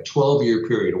over a 12-year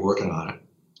period of working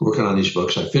on these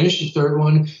books. I finished the third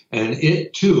one, and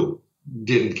it too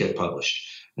didn't get published.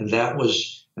 And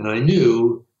I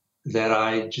knew that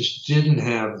I just didn't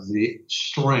have the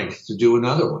strength to do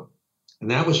another one. And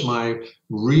that was my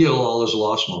real all is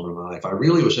lost moment in my life. I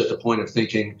really was at the point of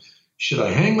thinking, should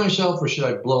I hang myself or should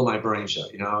I blow my brains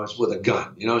out? I was with a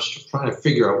gun. I was trying to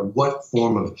figure out what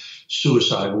form of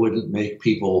suicide wouldn't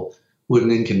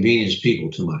inconvenience people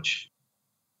too much.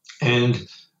 And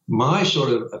my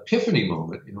sort of epiphany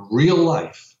moment in real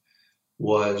life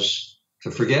was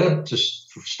to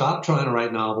stop trying to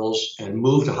write novels and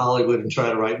move to Hollywood and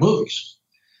try to write movies,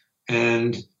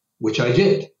 and which I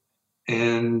did.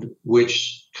 And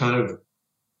which kind of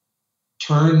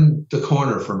turned the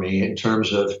corner for me in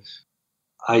terms of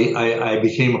I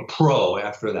became a pro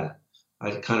after that. I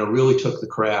kind of really took the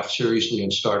craft seriously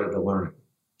and started to learn it.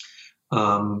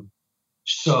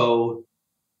 So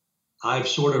I've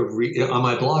sort of on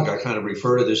my blog, I kind of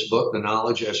refer to this book, The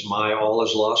Knowledge, as my all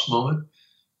is lost moment,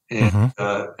 and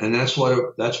and that's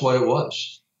what it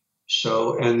was.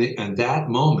 So and that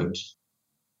moment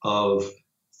of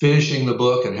finishing the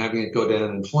book and having it go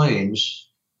down in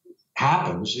flames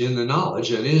happens in the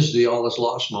knowledge, and is the all is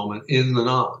lost moment in the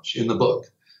knowledge, in the book.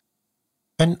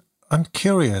 And I'm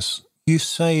curious, you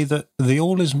say that the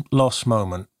all is lost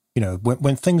moment,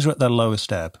 when things are at their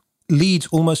lowest ebb, leads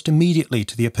almost immediately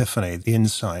to the epiphany, the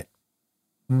insight.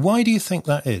 Why do you think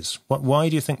that is? Why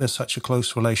do you think there's such a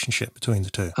close relationship between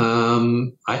the two?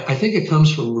 I think it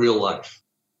comes from real life.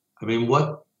 I mean,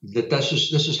 this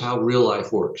is how real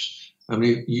life works. I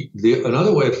mean,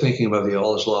 another way of thinking about the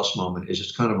all is lost moment is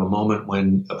it's kind of a moment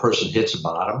when a person hits a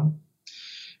bottom.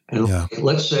 And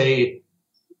let's say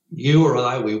you or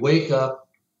I, we wake up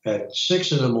at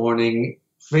 6 a.m,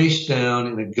 face down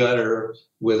in a gutter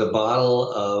with a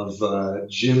bottle of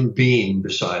Jim Beam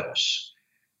beside us.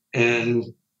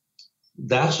 And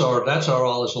that's our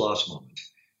all is lost moment.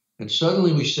 And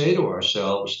suddenly we say to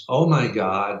ourselves, oh my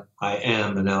God, I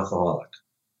am an alcoholic.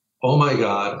 Oh my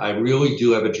God, I really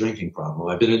do have a drinking problem.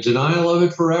 I've been in denial of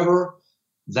it forever.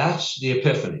 That's the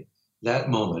epiphany, that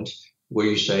moment where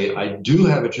you say, I do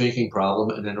have a drinking problem.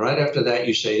 And then right after that,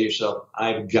 you say to yourself,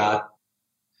 I've got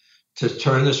to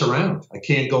turn this around. I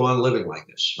can't go on living like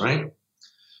this, right?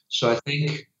 So I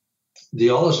think the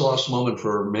all is lost moment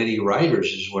for many writers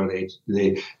is where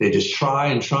they just try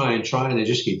and try and try, and they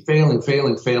just keep failing.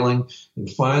 And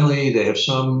finally they have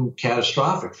some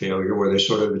catastrophic failure where it's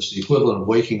the equivalent of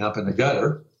waking up in the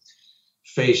gutter,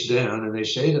 face down, and they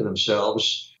say to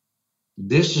themselves,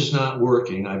 this is not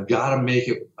working. I've got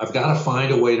to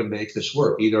find a way to make this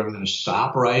work. Either I'm going to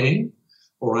stop writing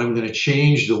or I'm going to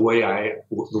change the way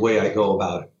I go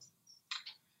about it.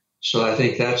 So I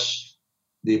think that's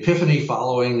the epiphany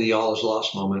following the all is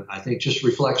lost moment. I think just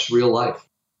reflects real life.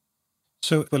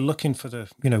 So we're looking for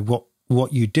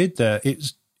what you did there.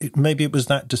 Maybe it was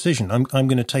that decision. I'm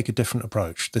going to take a different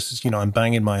approach. This is, I'm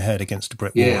banging my head against a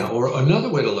brick wall. Yeah. Or another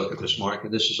way to look at this, Mark,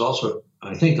 and this is also,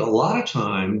 I think a lot of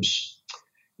times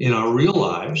in our real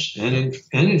lives and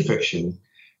in fiction,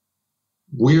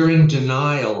 we're in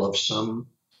denial of some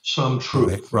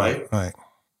truth, right?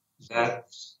 That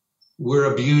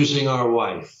we're abusing our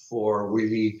wife, or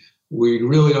we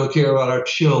really don't care about our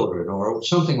children, or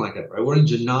something like that, right? We're in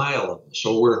denial of this,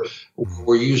 or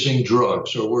we're using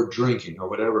drugs, or we're drinking, or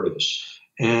whatever it is.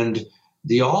 And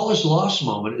the all is lost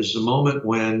moment is the moment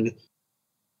when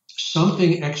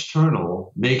something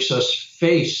external makes us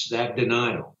face that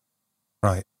denial.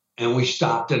 Right. And we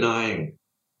stop denying it.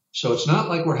 So it's not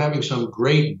like we're having some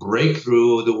great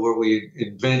breakthrough where we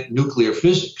invent nuclear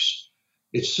physics.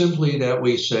 It's simply that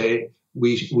we say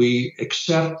we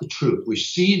accept the truth. We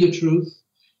see the truth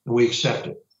and we accept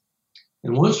it.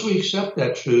 And once we accept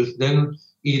that truth, then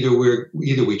either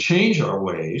we change our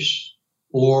ways,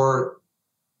 or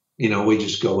we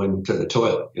just go into the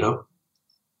toilet.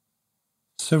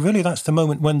 So really, that's the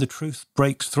moment when the truth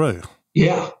breaks through.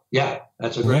 Yeah,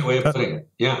 that's a great way of putting it.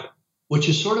 Yeah, which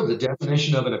is sort of the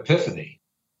definition of an epiphany.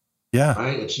 Yeah.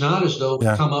 Right? It's not as though we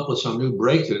come up with some new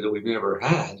breakthrough that we've never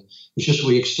had. It's just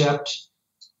we accept,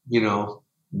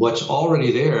 what's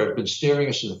already there, has been staring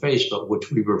us in the face, but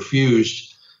which we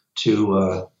refused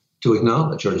to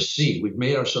acknowledge or to see. We've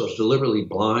made ourselves deliberately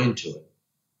blind to it.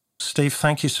 Steve,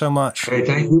 thank you so much. Hey,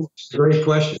 thank you. Great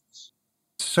questions.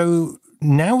 So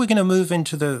now we're going to move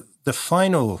into the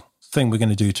final thing we're going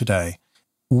to do today.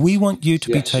 We want you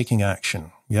to be taking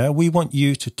action. Yeah, we want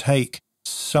you to take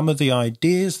some of the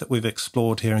ideas that we've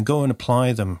explored here and go and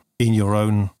apply them in your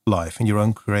own life, in your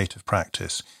own creative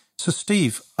practice. So,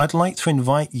 Steve, I'd like to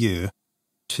invite you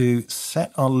to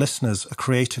set our listeners a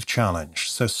creative challenge.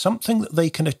 So something that they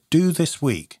can do this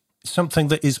week, something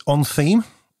that is on theme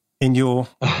in your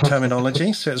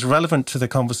terminology, so it's relevant to the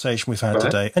conversation we've had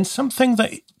today, and something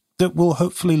that will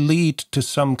hopefully lead to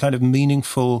some kind of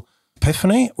meaningful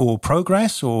epiphany or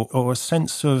progress or a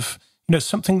sense of,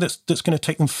 something that's going to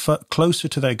take them closer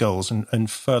to their goals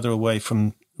and further away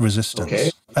from resistance.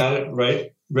 Okay, got it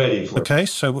right, ready for it. Okay,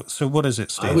 so what is it,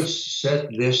 Steve? I would set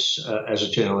this as a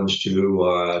challenge to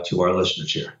our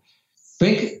listeners here.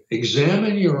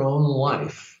 Examine your own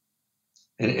life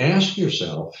and ask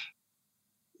yourself,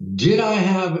 did I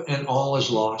have an all is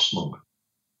lost moment?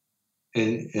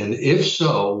 And if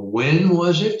so, when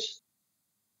was it?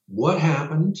 What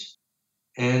happened?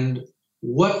 And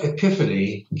what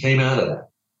epiphany came out of that?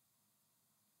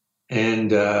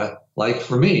 And like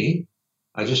for me,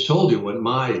 I just told you what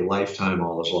my lifetime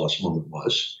all is lost moment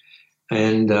was.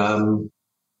 And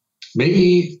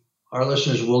maybe our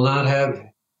listeners will not have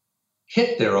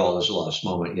hit their all is lost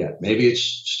moment yet. Maybe it's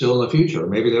still in the future.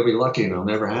 Maybe they'll be lucky and they'll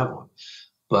never have one.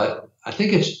 But I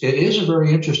think it is a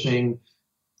very interesting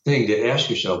thing to ask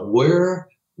yourself, where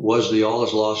was the all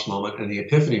is lost moment and the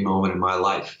epiphany moment in my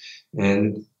life?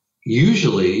 And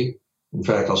usually, in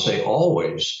fact, I'll say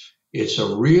always, it's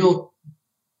a real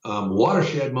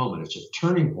watershed moment. It's a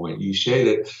turning point. You say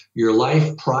that your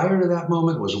life prior to that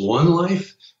moment was one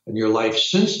life, and your life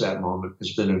since that moment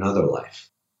has been another life.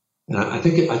 And I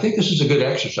think this is a good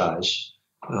exercise,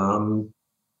 and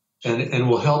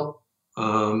will help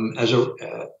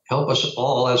help us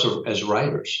all as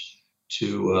writers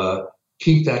to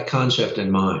keep that concept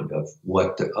in mind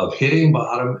of hitting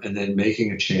bottom and then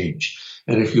making a change.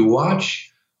 And if you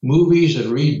watch movies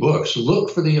and read books,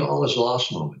 look for the all is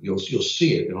lost moment. You'll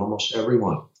see it in almost every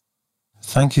one.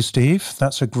 Thank you, Steve.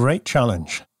 That's a great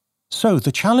challenge. So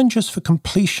the challenge is for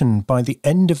completion by the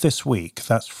end of this week.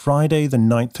 That's Friday, the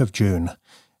 9th of June.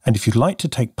 And if you'd like to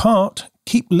take part,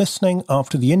 keep listening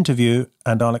after the interview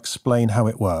and I'll explain how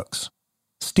it works.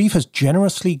 Steve has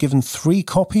generously given 3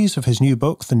 copies of his new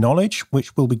book, The Knowledge,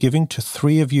 which we'll be giving to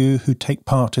 3 of you who take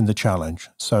part in the challenge.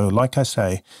 So like I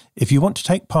say, if you want to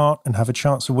take part and have a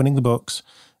chance of winning the books,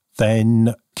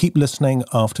 then keep listening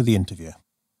after the interview.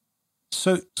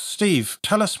 So, Steve,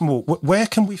 tell us more. Where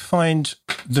can we find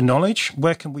The Knowledge?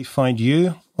 Where can we find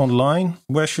you online?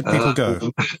 Where should people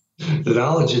go? The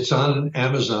Knowledge, it's on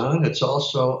Amazon. It's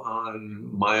also on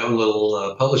my own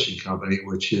little publishing company,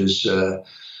 which is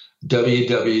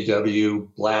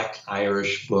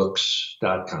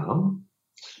www.blackirishnbooks.com.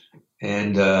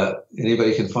 And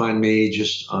anybody can find me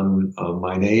just on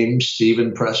my name,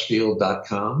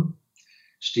 StephenPressfield.com,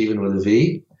 Stephen with a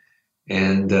V.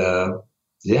 And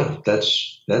yeah,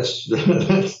 that's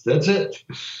it.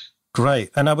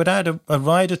 Great. And I would add a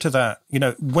rider to that. You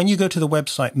know, when you go to the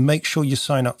website, make sure you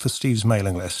sign up for Steve's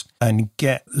mailing list and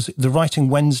get the Writing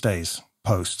Wednesdays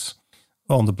posts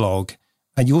on the blog.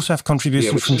 And you also have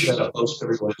contributions from post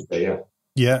every Wednesday,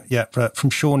 yeah.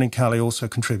 From Sean and Callie also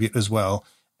contribute as well.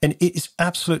 And it is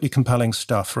absolutely compelling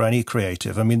stuff for any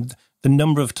creative. I mean, the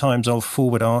number of times I'll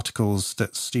forward articles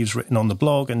that Steve's written on the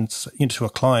blog and to a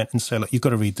client and say, look, you've got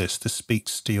to read this. This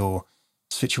speaks to your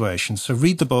situation. So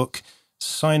read the book,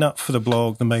 sign up for the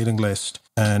blog, the mailing list,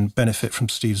 and benefit from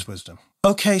Steve's wisdom.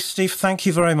 Okay, Steve, thank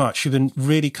you very much. You've been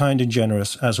really kind and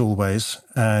generous, as always.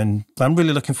 And I'm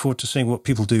really looking forward to seeing what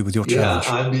people do with your challenge.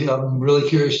 Yeah, I'm really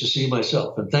curious to see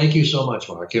myself. And thank you so much,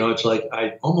 Mark. You know, it's like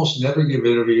I almost never give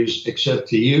interviews except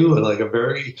to you and like a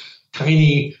very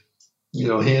tiny,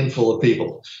 handful of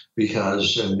people,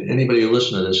 and anybody who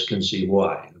listens to this can see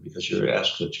why, because you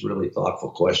ask such really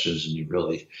thoughtful questions and you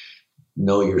really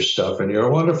know your stuff and you're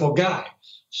a wonderful guy.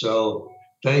 So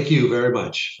thank you very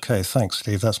much. Okay, thanks,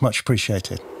 Steve. That's much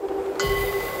appreciated.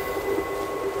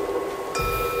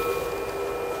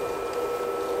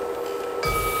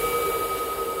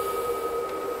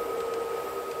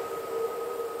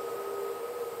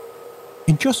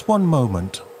 In just one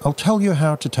moment, I'll tell you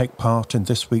how to take part in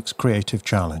this week's Creative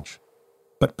Challenge.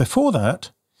 But before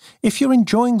that, if you're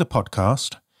enjoying the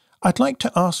podcast, I'd like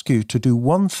to ask you to do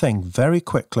one thing very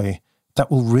quickly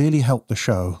that will really help the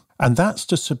show, and that's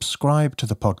to subscribe to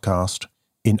the podcast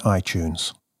in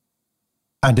iTunes.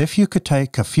 And if you could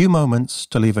take a few moments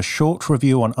to leave a short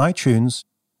review on iTunes,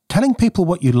 telling people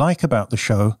what you like about the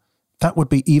show, that would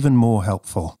be even more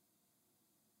helpful.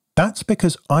 That's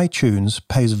because iTunes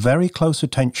pays very close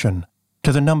attention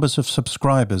to the numbers of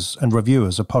subscribers and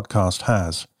reviewers a podcast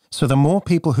has. So the more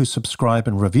people who subscribe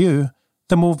and review,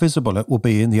 the more visible it will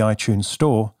be in the iTunes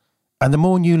store, and the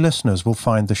more new listeners will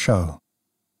find the show.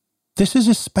 This is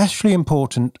especially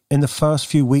important in the first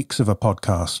few weeks of a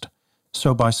podcast.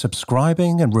 So by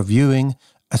subscribing and reviewing,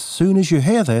 as soon as you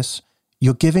hear this,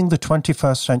 you're giving the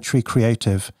 21st Century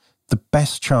Creative the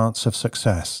best chance of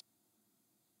success.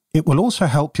 It will also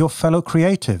help your fellow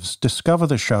creatives discover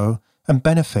the show and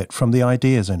benefit from the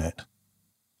ideas in it.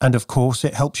 And of course,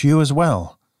 it helps you as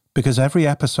well, because every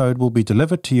episode will be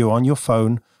delivered to you on your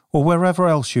phone or wherever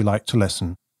else you like to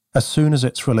listen, as soon as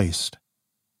it's released.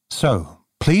 So,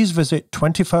 please visit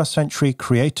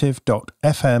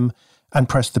 21stcenturycreative.fm and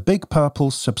press the big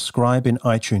purple subscribe in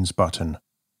iTunes button.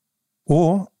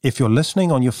 Or, if you're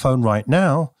listening on your phone right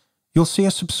now, you'll see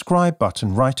a subscribe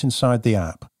button right inside the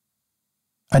app.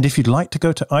 And if you'd like to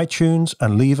go to iTunes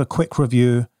and leave a quick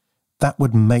review, that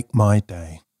would make my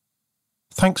day.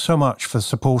 Thanks so much for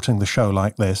supporting the show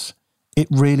like this. It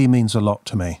really means a lot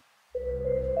to me.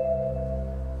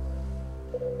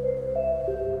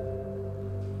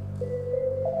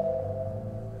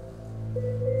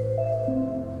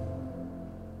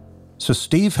 So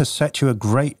Steve has set you a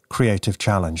great creative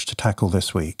challenge to tackle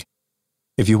this week.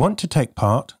 If you want to take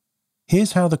part,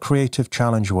 here's how the creative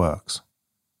challenge works.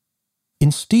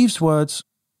 In Steve's words,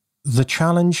 the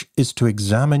challenge is to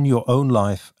examine your own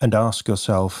life and ask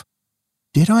yourself,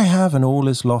 did I have an all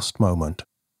is lost moment?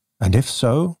 And if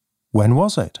so, when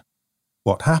was it?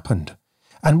 What happened?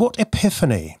 And what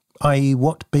epiphany, i.e.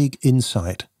 what big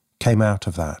insight, came out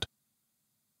of that?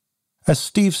 As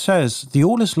Steve says, the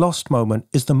all is lost moment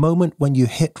is the moment when you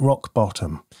hit rock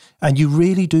bottom and you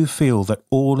really do feel that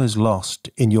all is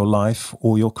lost in your life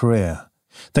or your career,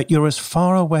 that you're as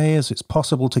far away as it's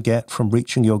possible to get from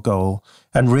reaching your goal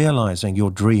and realizing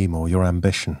your dream or your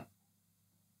ambition.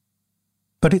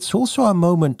 But it's also a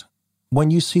moment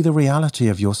when you see the reality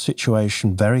of your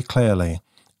situation very clearly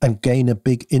and gain a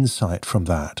big insight from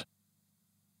that.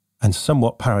 And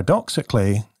somewhat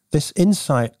paradoxically, this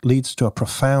insight leads to a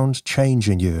profound change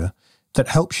in you that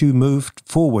helps you move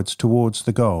forwards towards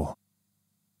the goal.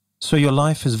 So your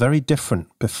life is very different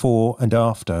before and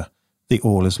after the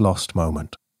all is lost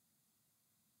moment.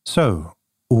 So,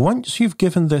 once you've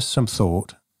given this some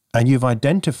thought and you've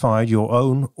identified your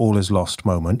own all is lost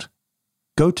moment,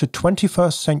 go to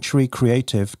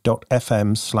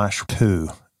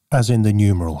 21stcenturycreative.fm/2, as in the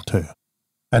numeral 2,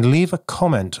 and leave a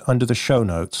comment under the show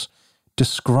notes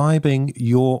describing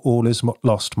your all is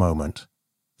lost moment,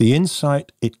 the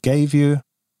insight it gave you,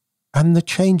 and the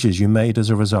changes you made as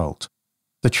a result.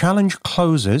 The challenge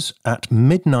closes at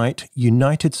midnight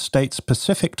United States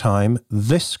Pacific Time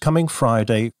this coming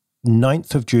Friday,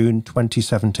 9th of June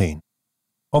 2017.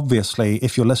 Obviously,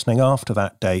 if you're listening after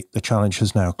that date, the challenge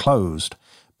has now closed,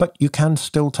 but you can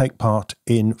still take part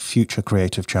in future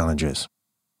creative challenges.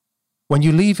 When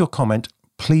you leave your comment,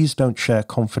 please don't share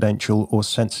confidential or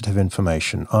sensitive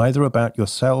information, either about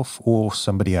yourself or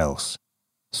somebody else.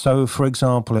 So, for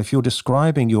example, if you're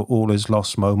describing your all is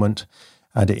lost moment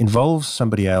and it involves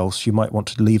somebody else, you might want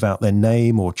to leave out their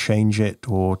name or change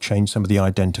some of the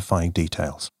identifying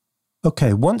details.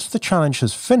 Okay, once the challenge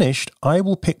has finished, I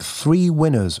will pick 3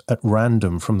 winners at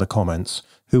random from the comments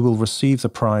who will receive the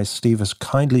prize Steve has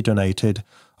kindly donated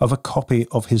of a copy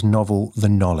of his novel, The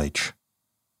Knowledge.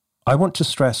 I want to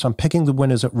stress I'm picking the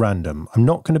winners at random. I'm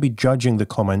not going to be judging the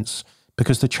comments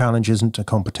because the challenge isn't a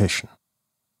competition.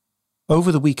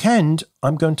 Over the weekend,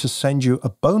 I'm going to send you a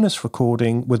bonus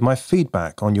recording with my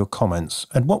feedback on your comments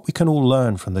and what we can all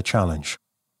learn from the challenge.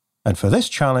 And for this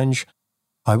challenge,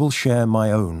 I will share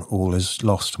my own all is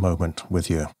lost moment with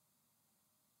you.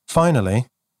 Finally,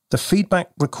 the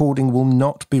feedback recording will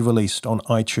not be released on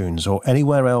iTunes or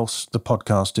anywhere else the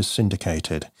podcast is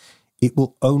syndicated. It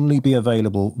will only be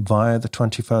available via the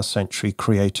 21st Century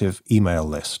Creative email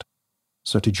list.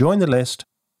 So to join the list,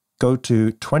 go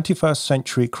to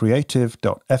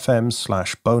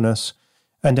 21stcenturycreative.fm/bonus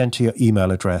and enter your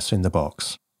email address in the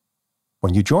box.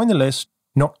 When you join the list,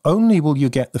 not only will you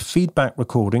get the feedback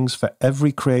recordings for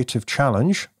every creative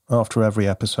challenge after every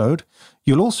episode,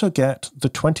 you'll also get the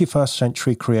 21st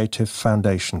Century Creative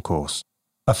Foundation course,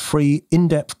 a free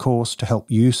in-depth course to help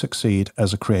you succeed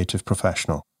as a creative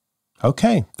professional.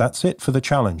 Okay, that's it for the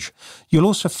challenge. You'll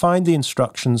also find the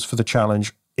instructions for the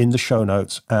challenge in the show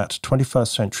notes at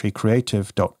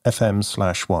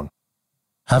 21stcenturycreative.fm/1.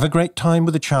 Have a great time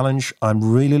with the challenge. I'm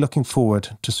really looking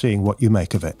forward to seeing what you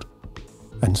make of it.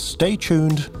 And stay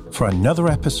tuned for another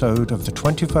episode of the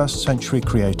 21st Century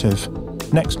Creative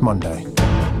next Monday.